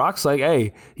 So Brock's like,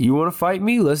 hey, you want to fight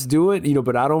me? Let's do it.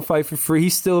 But I don't fight for free.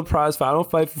 He's still a prize fight. I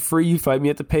don't fight for free. You fight me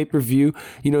at the pay-per-view.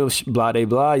 Blah, blah,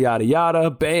 blah, yada,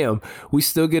 yada. Bam. We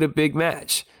still get a big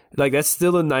match. Like, that's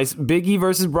still a nice Big E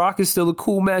versus Brock is still a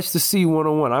cool match to see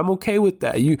one-on-one. I'm okay with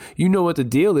that. You know what the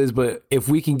deal is, but if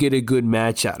we can get a good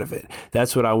match out of it,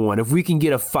 that's what I want. If we can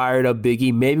get a fired up Big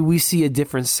E, maybe we see a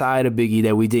different side of Big E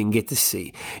that we didn't get to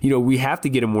see. We have to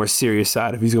get a more serious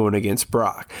side if he's going against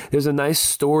Brock. There's a nice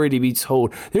story to be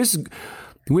told.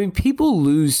 When people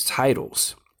lose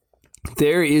titles,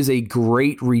 there is a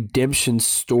great redemption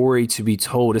story to be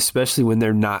told, especially when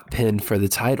they're not pinned for the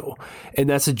title. And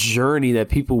that's a journey that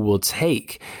people will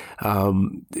take.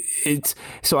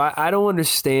 So I don't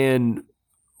understand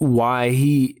why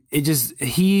Big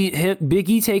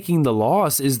E taking the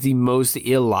loss is the most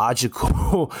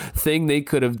illogical thing they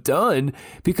could have done,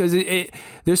 because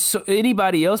there's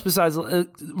anybody else besides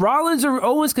Rollins or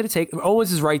Owens could have taken.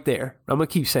 Owens is right there. I'm going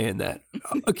to keep saying that.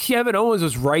 Kevin Owens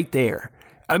was right there.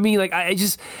 I mean, like, I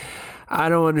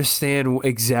don't understand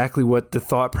exactly what the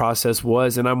thought process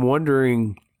was. And I'm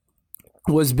wondering,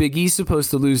 was Big E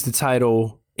supposed to lose the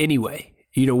title anyway?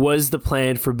 Was the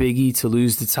plan for Big E to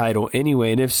lose the title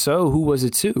anyway? And if so, who was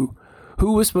it to?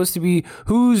 Whose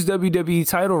WWE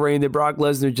title reign did Brock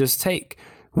Lesnar just take?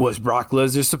 Was Brock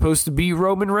Lesnar supposed to beat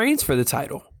Roman Reigns for the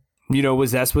title?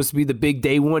 Was that supposed to be the big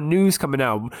day one news coming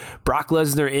out? Brock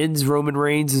Lesnar ends Roman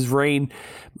Reigns' reign.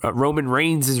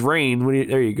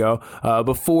 There you go.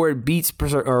 Before it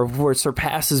before it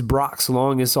surpasses Brock's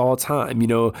longest all time.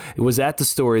 Was that the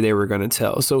story they were going to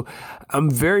tell? So I'm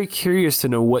very curious to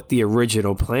know what the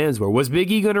original plans were. Was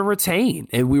Big E going to retain,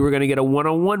 and we were going to get a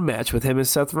one-on-one match with him and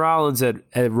Seth Rollins at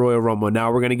Royal Rumble?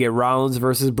 Now we're going to get Rollins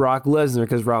versus Brock Lesnar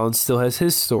because Rollins still has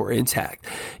his story intact.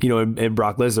 And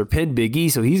Brock Lesnar pinned Big E,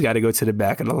 so he's got to go to the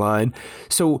back of the line.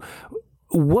 So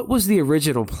what was the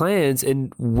original plans,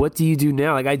 and what do you do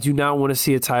now? Like, I do not want to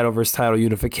see a title versus title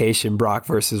unification, Brock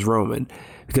versus Roman,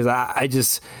 because I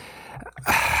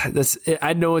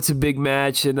know it's a big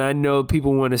match, and I know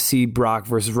people want to see Brock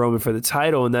versus Roman for the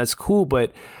title, and that's cool,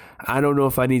 but I don't know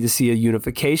if I need to see a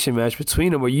unification match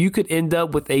between them, where you could end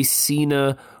up with a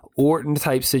Cena Orton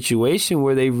type situation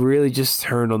where they really just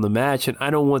turn on the match, and I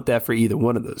don't want that for either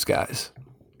one of those guys.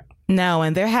 No,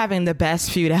 and they're having the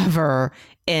best feud ever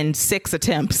in 6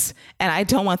 attempts. And I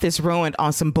don't want this ruined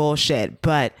on some bullshit,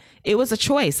 but it was a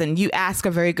choice. And you ask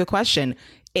a very good question.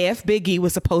 If Big E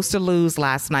was supposed to lose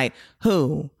last night,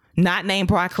 who, not named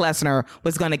Brock Lesnar,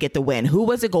 was going to get the win? Who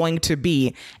was it going to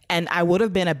be? And I would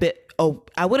have been a bit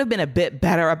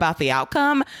better about the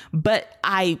outcome, but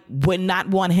I would not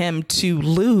want him to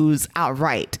lose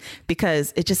outright,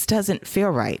 because it just doesn't feel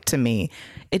right to me.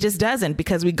 It just doesn't,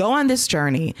 because we go on this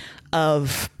journey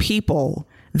of people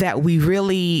that we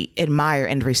really admire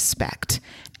and respect.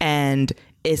 And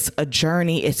It's a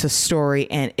journey, it's a story,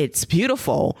 and it's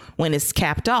beautiful when it's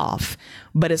capped off.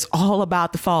 But it's all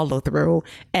about the follow through,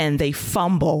 and they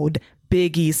fumbled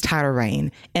Big E's title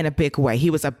reign in a big way. He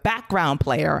was a background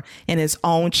player in his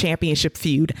own championship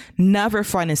feud, never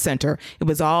front and center. It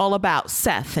was all about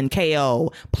Seth and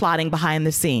KO plotting behind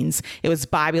the scenes. It was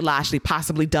Bobby Lashley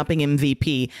possibly dumping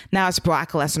MVP. Now it's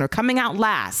Brock Lesnar coming out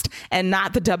last and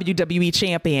not the WWE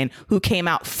champion who came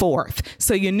out fourth.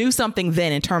 So you knew something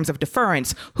then in terms of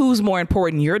deference. Who's more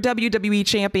important, your WWE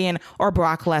champion or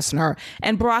Brock Lesnar?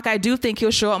 And Brock, I do think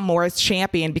he'll show up more as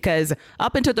champion because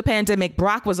up until the pandemic,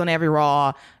 Brock was on every Raw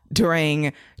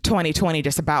during 2020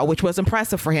 just about, which was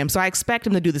impressive for him. So I expect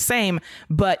him to do the same,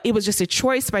 but it was just a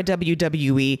choice by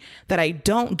WWE that I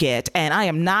don't get. And I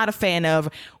am not a fan of.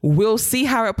 We'll see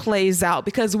how it plays out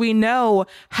because we know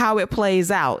how it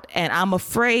plays out. And I'm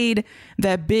afraid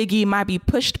that Big E might be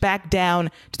pushed back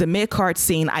down to the mid-card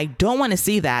scene. I don't want to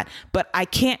see that, but I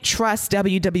can't trust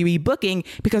WWE booking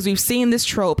because we've seen this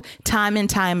trope time and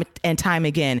time and time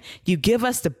again. You give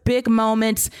us the big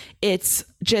moments. It's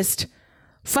just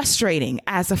frustrating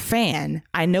as a fan.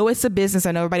 I know it's a business.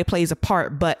 I know everybody plays a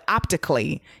part, but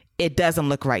optically, it doesn't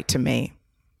look right to me.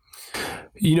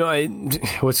 You know,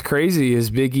 what's crazy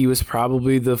is Big E was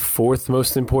probably the fourth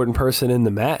most important person in the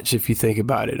match, if you think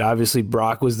about it. Obviously,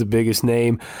 Brock was the biggest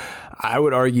name. I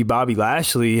would argue Bobby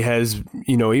Lashley has,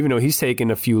 you know, even though he's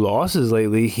taken a few losses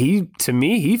lately, to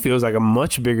me, he feels like a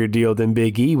much bigger deal than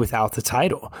Big E without the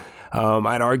title.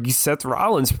 I'd argue Seth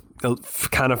Rollins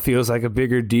kind of feels like a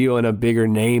bigger deal and a bigger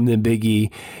name than Big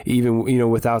E, even, you know,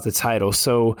 without the title.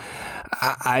 So,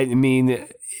 I mean,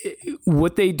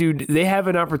 what they do, they have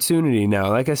an opportunity now.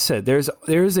 Like I said, there's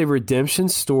a redemption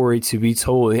story to be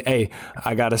told. Hey,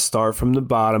 I got to start from the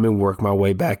bottom and work my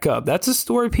way back up. That's a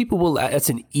story that's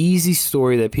an easy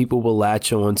story that people will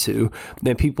latch on to,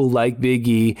 that people like Big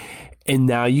E. And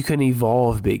now you can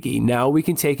evolve Big E. Now we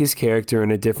can take his character in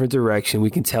a different direction.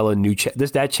 We can tell a new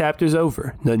that chapter's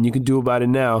over. Nothing you can do about it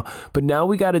now. But now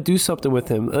we got to do something with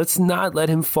him. Let's not let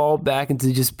him fall back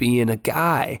into just being a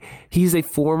guy. He's a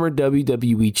former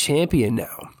WWE champion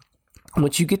now.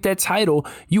 Once you get that title,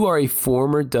 you are a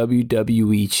former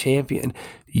WWE champion.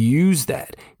 Use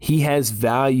that. He has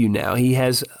value now. He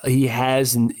has,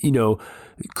 you know,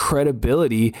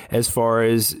 credibility as far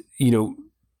as, you know,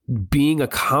 being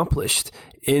accomplished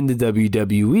in the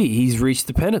WWE. He's reached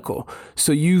the pinnacle.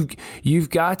 So you've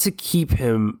got to keep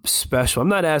him special. I'm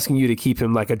not asking you to keep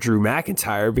him like a Drew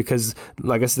McIntyre because,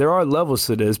 like I said, there are levels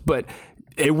to this, but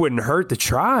it wouldn't hurt to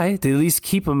try to at least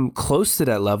keep him close to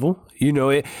that level. You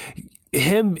know,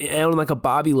 him on like a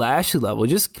Bobby Lashley level,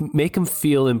 just make him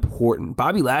feel important.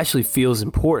 Bobby Lashley feels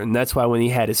important. That's why when he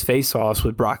had his face-offs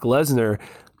with Brock Lesnar,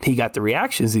 he got the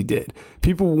reactions he did.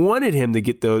 People wanted him to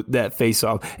get that face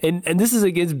off. And this is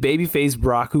against babyface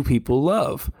Brock, who people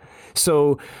love.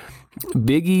 So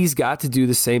Big E's got to do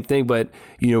the same thing. But,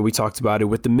 you know, we talked about it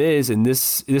with The Miz, and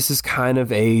this is kind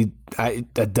of a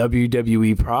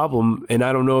WWE problem. And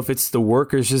I don't know if it's the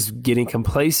workers just getting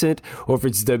complacent or if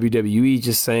it's WWE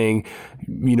just saying,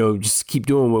 you know, just keep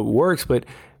doing what works. But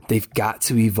they've got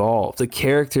to evolve. The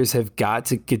characters have got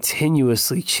to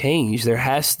continuously change. There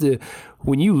has to,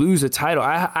 when you lose a title,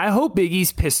 I hope Big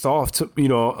E's pissed off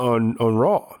on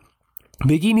Raw.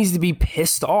 Big E needs to be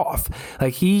pissed off.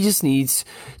 Like, he just needs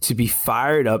to be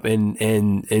fired up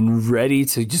and ready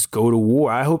to just go to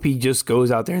war. I hope he just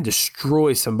goes out there and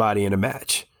destroys somebody in a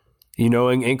match, you know,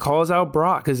 and calls out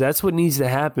Brock, because that's what needs to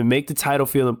happen. Make the title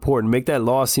feel important. Make that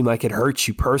loss seem like it hurts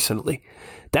you personally.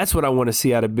 That's what I want to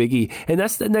see out of Big E. And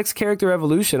that's the next character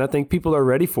evolution I think people are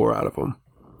ready for out of him.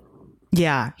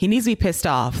 Yeah, he needs to be pissed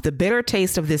off. The bitter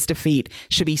taste of this defeat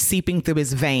should be seeping through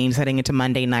his veins heading into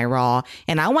Monday Night Raw.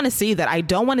 And I want to see that. I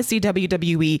don't want to see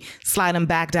WWE slide him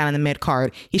back down in the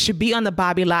mid-card. He should be on the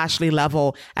Bobby Lashley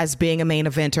level as being a main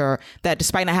eventer, that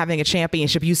despite not having a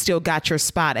championship, you still got your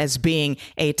spot as being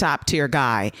a top-tier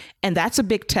guy. And that's a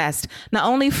big test, not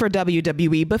only for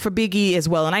WWE, but for Big E as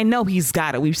well. And I know he's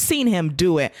got it. We've seen him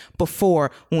do it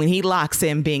before when he locks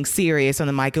in being serious on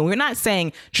the mic. And we're not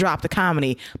saying drop the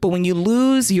comedy, but when you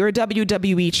lose your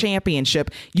WWE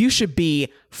championship, you should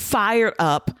be fired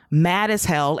up, mad as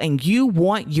hell, and you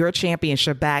want your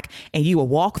championship back, and you will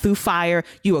walk through fire,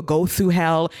 you will go through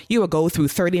hell, you will go through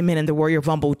 30 men in the Warrior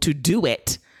Rumble to do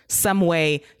it. some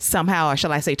way, somehow, or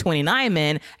shall I say 29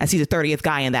 men, as he's the 30th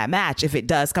guy in that match. If it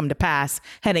does come to pass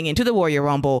heading into the Royal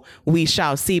Rumble, we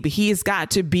shall see. But he's got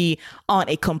to be on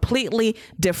a completely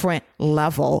different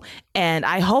level. And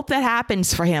I hope that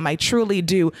happens for him. I truly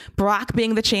do. Brock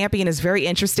being the champion is very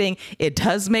interesting. It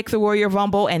does make the Royal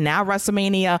Rumble and now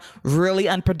WrestleMania really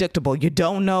unpredictable. You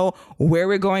don't know where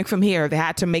we're going from here. They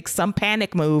had to make some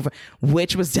panic move,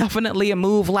 which was definitely a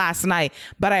move last night.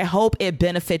 But I hope it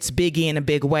benefits Big E in a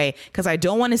big way, because I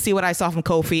don't want to see what I saw from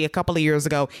Kofi a couple of years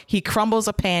ago. He crumbles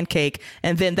a pancake,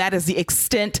 and then that is the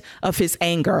extent of his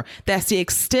anger. That's the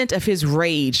extent of his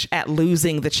rage at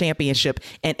losing the championship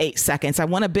in 8 seconds. I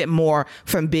want a bit more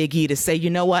from Big E to say, you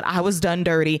know what? I was done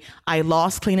dirty. I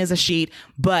lost clean as a sheet,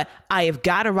 but I have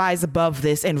got to rise above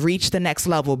this and reach the next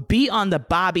level. Be on the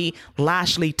Bobby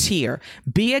Lashley tier.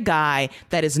 Be a guy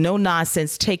that is no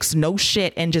nonsense, takes no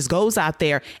shit, and just goes out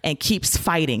there and keeps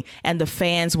fighting. And the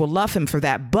fans will love him for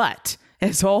that. But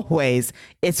as always,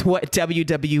 it's what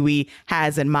WWE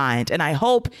has in mind. And I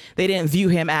hope they didn't view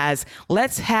him as,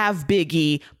 let's have Big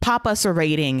E pop us a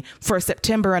rating for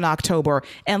September and October,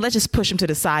 and let's just push him to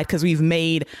the side because we've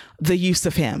made the use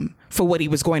of him for what he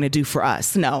was going to do for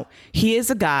us. No, he is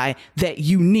a guy that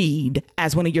you need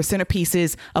as one of your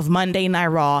centerpieces of Monday Night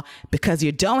Raw, because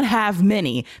you don't have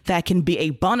many that can be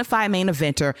a bona fide main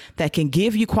eventer that can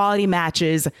give you quality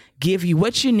matches, give you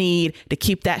what you need to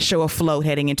keep that show afloat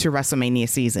heading into WrestleMania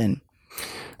season.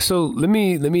 So let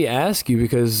me ask you,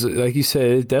 because like you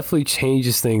said, it definitely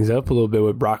changes things up a little bit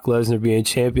with Brock Lesnar being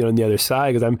champion on the other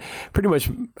side. Because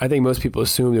I think most people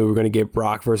assumed that we were going to get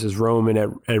Brock versus Roman at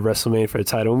WrestleMania for the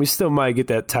title, and we still might get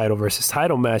that title versus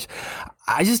title match.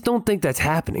 I just don't think that's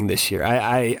happening this year.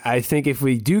 I think if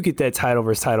we do get that title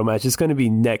versus title match, it's going to be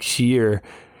next year.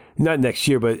 Not next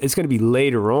year, but it's going to be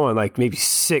later on, like maybe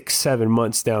 6-7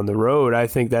 months down the road. I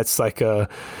think that's like a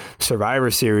Survivor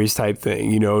Series type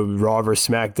thing, Raw versus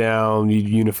SmackDown, you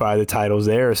unify the titles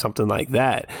there or something like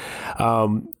that.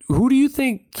 Who do you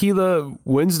think, Keila,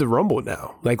 wins the Rumble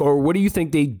now? Or what do you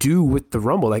think they do with the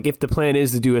Rumble? If the plan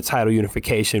is to do a title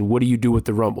unification, what do you do with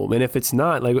the Rumble? And if it's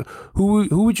not, who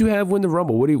would you have win the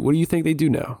Rumble? What do you think they do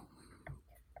now?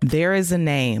 There is a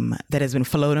name that has been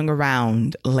floating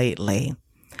around lately.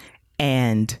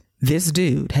 And this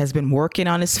dude has been working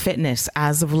on his fitness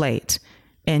as of late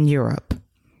in Europe,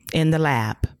 in the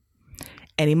lab.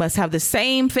 And he must have the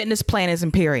same fitness plan as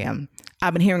Imperium.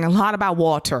 I've been hearing a lot about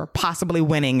Walter possibly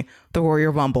winning the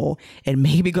Royal Rumble and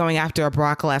maybe going after a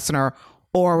Brock Lesnar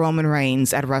or Roman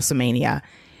Reigns at WrestleMania.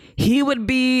 He would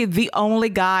be the only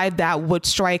guy that would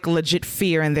strike legit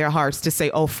fear in their hearts to say,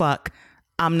 oh, fuck,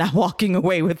 I'm not walking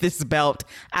away with this belt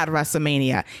at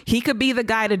WrestleMania. He could be the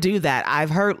guy to do that. I've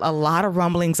heard a lot of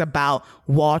rumblings about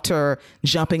Walter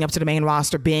jumping up to the main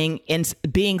roster, being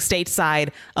stateside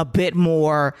a bit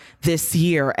more this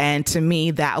year. And to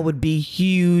me, that would be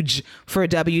huge for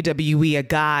WWE, a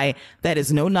guy that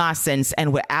is no nonsense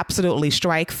and would absolutely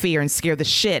strike fear and scare the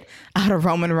shit out of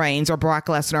Roman Reigns or Brock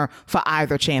Lesnar for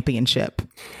either championship.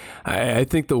 I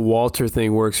think the Walter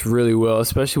thing works really well,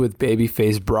 especially with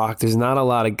babyface Brock. There's not a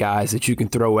lot of guys that you can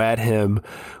throw at him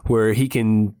where he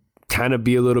can kind of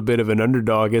be a little bit of an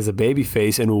underdog as a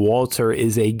babyface, and Walter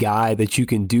is a guy that you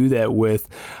can do that with.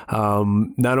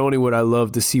 Not only would I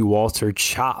love to see Walter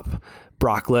chop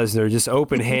Brock Lesnar, just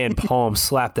open hand palm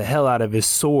slap the hell out of his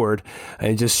sword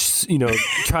and just,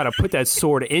 try to put that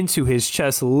sword into his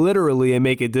chest literally and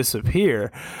make it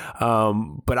disappear.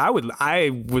 But I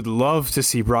would love to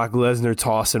see Brock Lesnar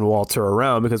tossing Walter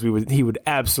around, because he would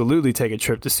absolutely take a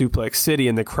trip to Suplex City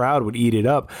and the crowd would eat it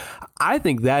up. I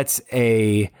think that's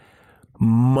a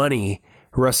money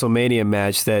WrestleMania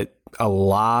match that a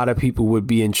lot of people would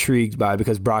be intrigued by,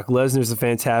 because Brock Lesnar is a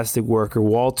fantastic worker.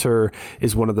 Walter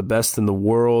is one of the best in the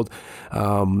world.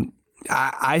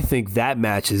 I think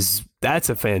that's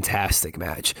a fantastic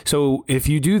match. So if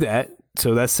you do that,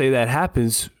 so let's say that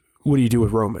happens, what do you do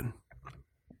with Roman?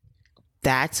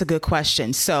 That's a good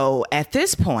question. So at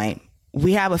this point,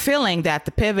 we have a feeling that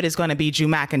the pivot is going to be Drew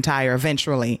McIntyre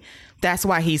eventually. That's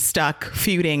why he's stuck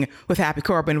feuding with Happy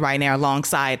Corbin right now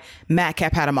alongside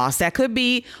Madcap Moss. That could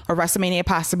be a WrestleMania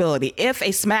possibility. If a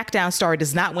SmackDown star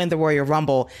does not win the Royal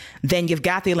Rumble, then you've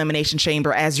got the Elimination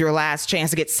Chamber as your last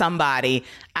chance to get somebody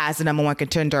as the number one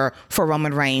contender for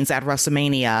Roman Reigns at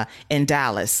WrestleMania in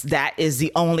Dallas. That is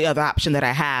the only other option that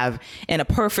I have. In a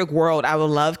perfect world, I would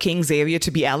love King Xavier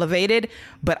to be elevated,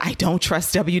 but I don't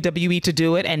trust WWE to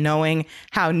do it. And knowing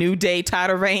how New Day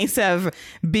title reigns have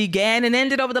began and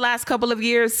ended over the last couple of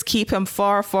years, keep him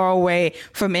far, far away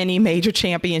from any major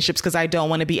championships, because I don't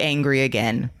want to be angry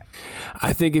again.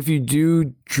 I think if you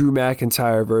do Drew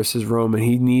McIntyre versus Roman.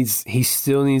 He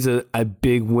still needs a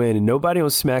big win, and nobody on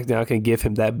SmackDown can give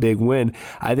him that big win.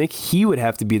 I think he would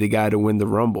have to be the guy to win the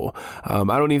Rumble. I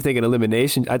don't even think an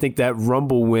elimination. I think that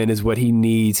Rumble win is what he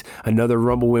needs. Another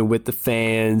Rumble win with the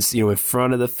fans, in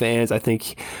front of the fans. I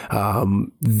think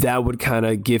that would kind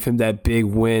of give him that big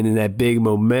win and that big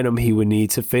momentum he would need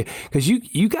to face. Because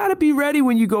you got to be ready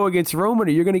when you go against Roman,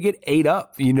 or you're going to get ate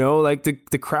up. Like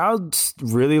the crowd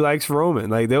really likes Roman.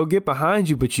 Like, they'll get behind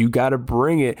you, but you got to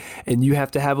bring it, and you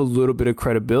have to have a little bit of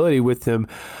credibility with him.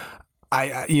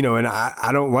 I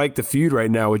don't like the feud right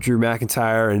now with Drew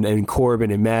McIntyre and Corbin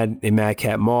and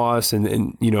Madcap Moss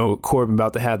and Corbin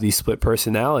about to have these split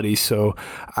personalities. So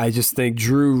I just think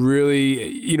Drew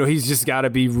really, he's just got to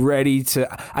be ready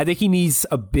I think he needs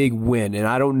a big win. And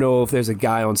I don't know if there's a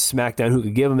guy on SmackDown who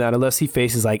could give him that, unless he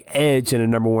faces like Edge in a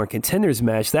number one contenders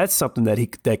match. That's something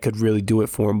that could really do it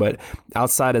for him. But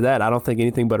outside of that, I don't think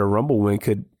anything but a Rumble win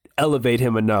could elevate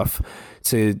him enough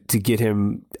to get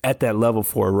him at that level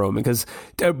for a Roman, because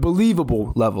a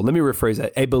believable level, let me rephrase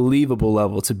that, a believable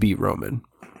level to beat Roman.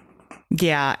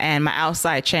 Yeah, and my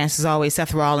outside chance is always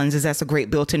Seth Rollins, as that's a great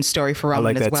built-in story for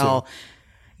Roman as well. Too.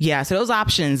 Yeah, so those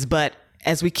options, but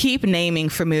as we keep naming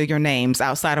familiar names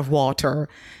outside of Walter,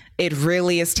 it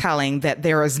really is telling that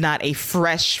there is not a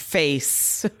fresh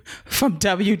face from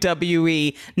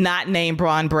WWE, not named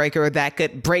Braun Breaker, that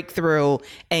could break through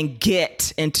and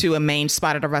get into a main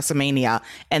spot at a WrestleMania.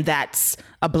 And that's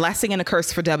a blessing and a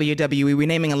curse for WWE. We're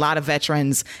naming a lot of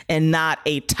veterans and not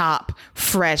a top,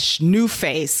 fresh, new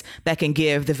face that can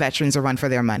give the veterans a run for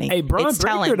their money. Hey, Braun it's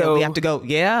Breaker, telling though, that we have to go,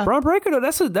 yeah. Braun Breaker, though,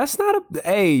 that's not a,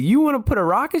 hey, you want to put a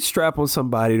rocket strap on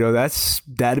somebody, though,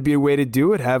 that'd be a way to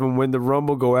do it. Have him win the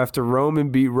Rumble, go after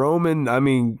Roman, beat Roman. I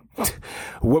mean,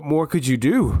 what more could you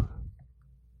do?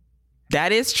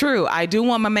 That is true. I do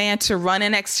want my man to run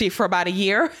NXT for about a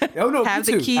year. Oh, no, have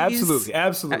me the too. keys.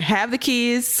 Absolutely. Have the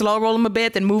keys, slow roll them a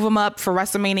bit, then move them up for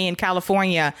WrestleMania in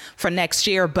California for next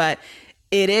year. But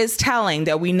it is telling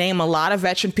that we name a lot of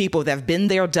veteran people that have been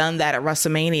there, done that at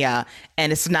WrestleMania,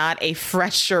 and it's not a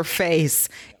fresher face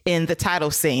in the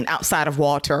title scene outside of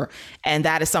Walter. And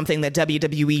that is something that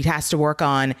WWE has to work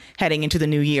on heading into the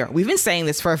new year. We've been saying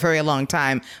this for a very long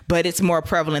time, but it's more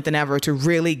prevalent than ever to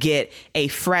really get a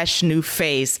fresh new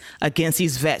face against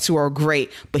these vets who are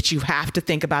great. But you have to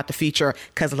think about the future,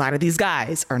 because a lot of these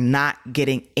guys are not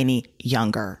getting any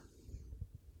younger.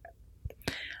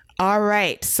 All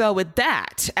right. So with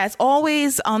that, as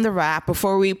always on the wrap,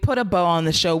 before we put a bow on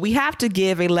the show, we have to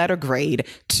give a letter grade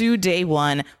to day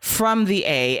one from the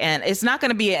A. And it's not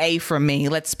going to be an A for me,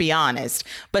 let's be honest.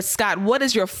 But Scott, what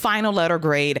is your final letter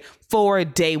grade for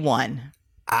day one?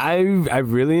 I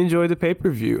really enjoyed the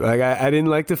pay-per-view. Like, I didn't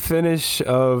like the finish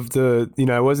of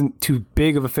I wasn't too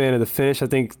big of a fan of the finish. I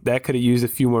think that could have used a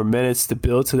few more minutes to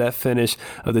build to that finish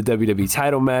of the WWE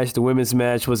title match. The women's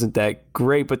match wasn't that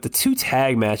great, but the two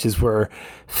tag matches were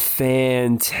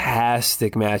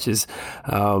fantastic matches.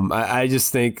 I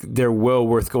just think they're well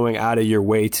worth going out of your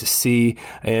way to see.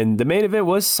 And the main event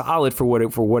was solid for what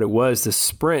it was. The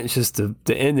sprint, just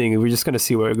the ending, we're just going to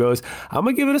see where it goes. I'm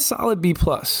going to give it a solid B+.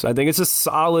 I think it's a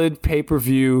solid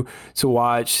pay-per-view to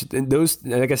watch. And those,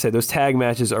 like I said, those tag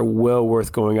matches are well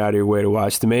worth going out of your way to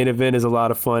watch. The main event is a lot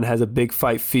of fun, has a big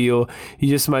fight feel. You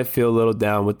just might feel a little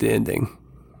down with the ending.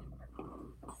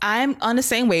 I'm on the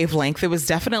same wavelength. It was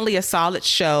definitely a solid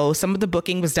show. Some of the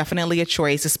booking was definitely a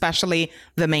choice, especially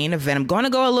the main event. I'm going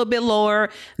to go a little bit lower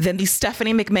than the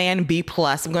Stephanie McMahon B+.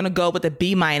 I'm going to go with a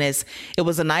B-. It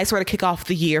was a nice way to kick off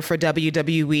the year for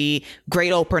WWE.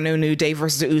 Great opener, New Day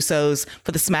versus the Usos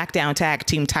for the SmackDown Tag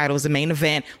Team titles. The main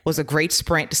event was a great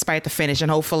sprint despite the finish.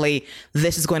 And hopefully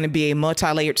this is going to be a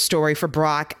multi-layered story for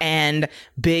Brock and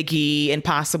Big E and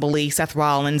possibly Seth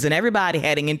Rollins and everybody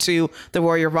heading into the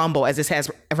Royal Rumble, as this has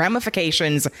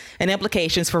ramifications and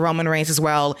implications for Roman Reigns as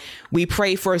well. We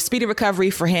pray for a speedy recovery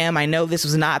for him. I know this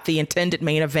was not the intended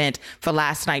main event for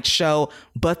last night's show,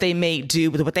 but they made do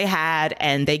with what they had,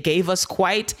 and they gave us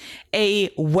quite a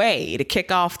way to kick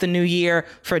off the new year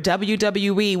for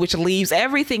WWE, which leaves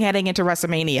everything heading into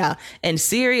WrestleMania in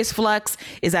serious flux.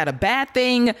 Is that a bad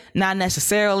thing? Not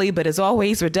necessarily, but as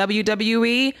always for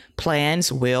WWE,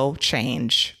 plans will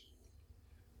change.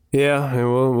 Yeah,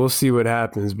 and we'll see what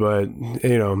happens, but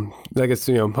like it's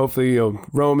hopefully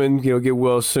Roman get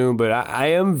well soon. But I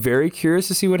am very curious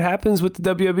to see what happens with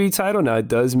the WWE title. Now it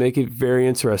does make it very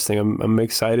interesting. I'm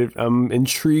excited. I'm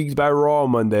intrigued by Raw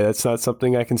Monday. That's not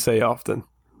something I can say often.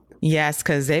 Yes,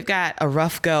 because they've got a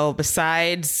rough go.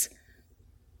 Besides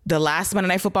the last Monday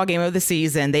Night Football game of the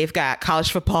season. They've got college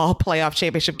football playoff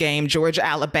championship game, Georgia,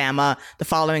 Alabama, the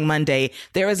following Monday.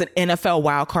 There is an NFL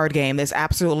wildcard game that's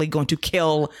absolutely going to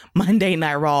kill Monday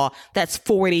Night Raw. That's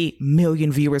 40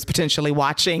 million viewers potentially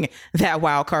watching that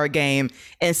wildcard game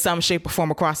in some shape or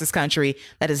form across this country.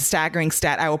 That is a staggering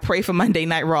stat. I will pray for Monday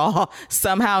Night Raw.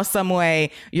 Somehow, some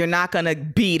way, you're not going to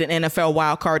beat an NFL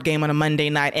wildcard game on a Monday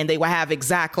night, and they will have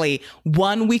exactly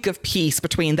 1 week of peace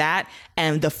between that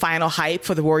and the final hype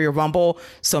for the Royal Rumble.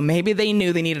 So maybe they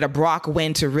knew they needed a Brock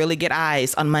win to really get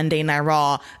eyes on Monday Night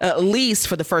Raw, at least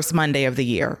for the first Monday of the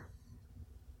year.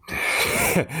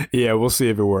 Yeah, we'll see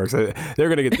if it works. They're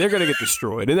gonna get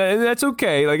destroyed, and that's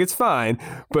okay. Like, it's fine,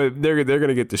 but they're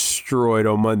gonna get destroyed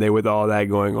on Monday with all that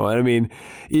going on. I mean,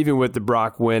 even with the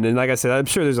Brock win, and like I said, I'm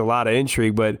sure there's a lot of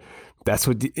intrigue, but that's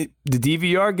what the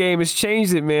DVR game has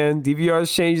changed it, man. DVR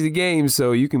has changed the game,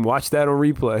 so you can watch that on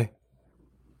replay.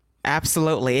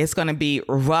 Absolutely. It's going to be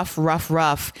rough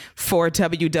for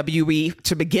WWE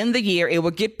to begin the year. It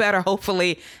will get better,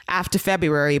 hopefully, after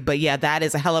February. But yeah, that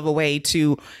is a hell of a way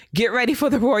to get ready for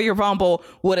the Royal Rumble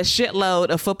with a shitload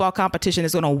of football competition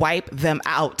that's going to wipe them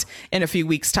out in a few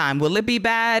weeks' time. Will it be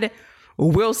bad?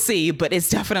 We'll see, but it's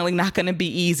definitely not going to be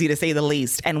easy, to say the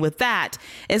least. And with that,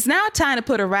 it's now time to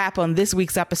put a wrap on this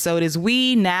week's episode as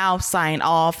we now sign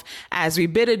off as we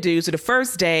bid adieu to the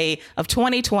first day of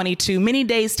 2022, many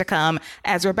days to come,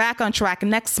 as we're back on track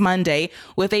next Monday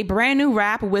with a brand new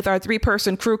wrap with our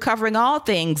 3-person crew covering all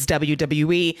things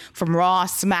WWE from Raw,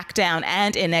 SmackDown,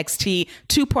 and NXT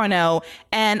 2.0.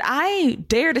 And I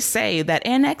dare to say that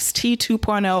NXT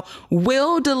 2.0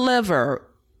 will deliver,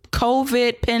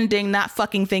 COVID pending, not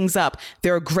fucking things up,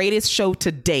 their greatest show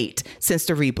to date since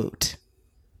the reboot.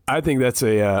 I think that's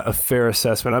a fair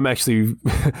assessment. I'm actually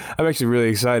really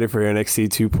excited for NXT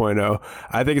 2.0.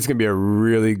 I think it's going to be a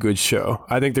really good show.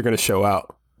 I think they're going to show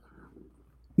out.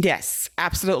 Yes,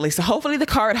 absolutely. So hopefully the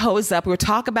card holds up. We'll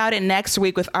talk about it next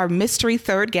week with our mystery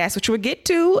third guest, which we'll get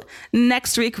to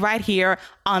next week right here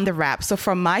on The Wrap. So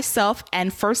from myself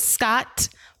and for Scott,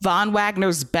 Von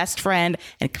Wagner's best friend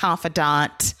and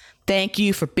confidant, thank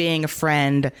you for being a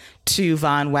friend to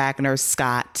Von Wagner,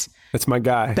 Scott. That's my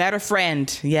guy. Better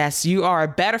friend. Yes, you are a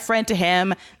better friend to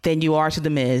him than you are to The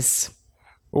Miz.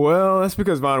 Well, that's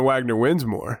because Von Wagner wins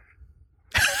more.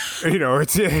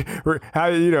 It's how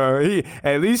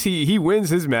at least he wins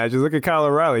his matches. Look at Kyle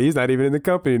O'Reilly. He's not even in the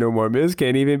company no more. Miz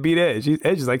can't even beat Edge.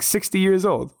 Edge is like 60 years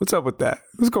old. What's up with that?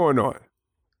 What's going on?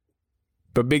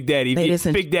 But Big Daddy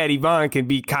Von can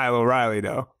beat Kyle O'Reilly,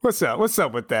 though. What's up? What's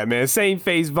up with that, man? Same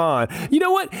face Von. You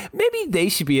know what? Maybe they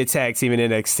should be a tag team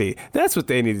in NXT. That's what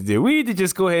they need to do. We need to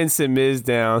just go ahead and sit Miz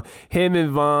down. Him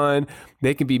and Von.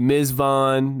 They can be Miz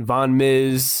Von, Von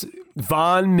Miz.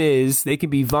 They can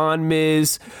be Von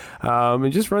Miz.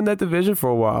 And just run that division for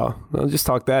a while. I'll just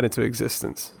talk that into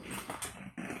existence.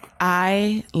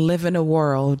 I live in a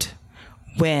world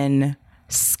when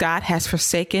Scott has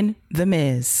forsaken The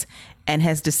Miz and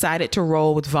has decided to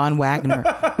roll with Von Wagner,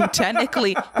 who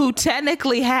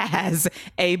technically has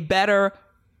a better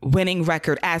winning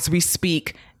record as we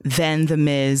speak than The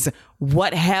Miz.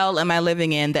 What hell am I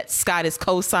living in that Scott is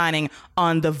co-signing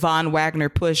on the Von Wagner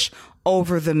push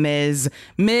over The Miz?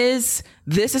 Miz,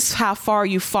 this is how far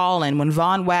you've fallen when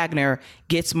Von Wagner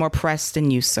gets more press than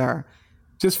you, sir.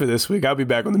 Just for this week. I'll be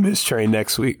back on the Miz train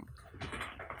next week.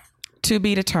 To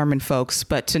be determined, folks,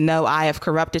 but to know I have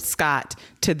corrupted Scott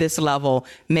to this level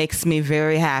makes me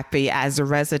very happy as a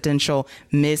residential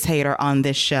Miz hater on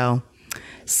this show.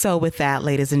 So with that,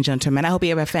 ladies and gentlemen, I hope you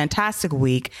have a fantastic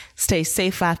week. Stay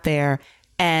safe out there.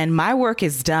 And my work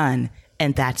is done.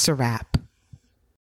 And that's a wrap.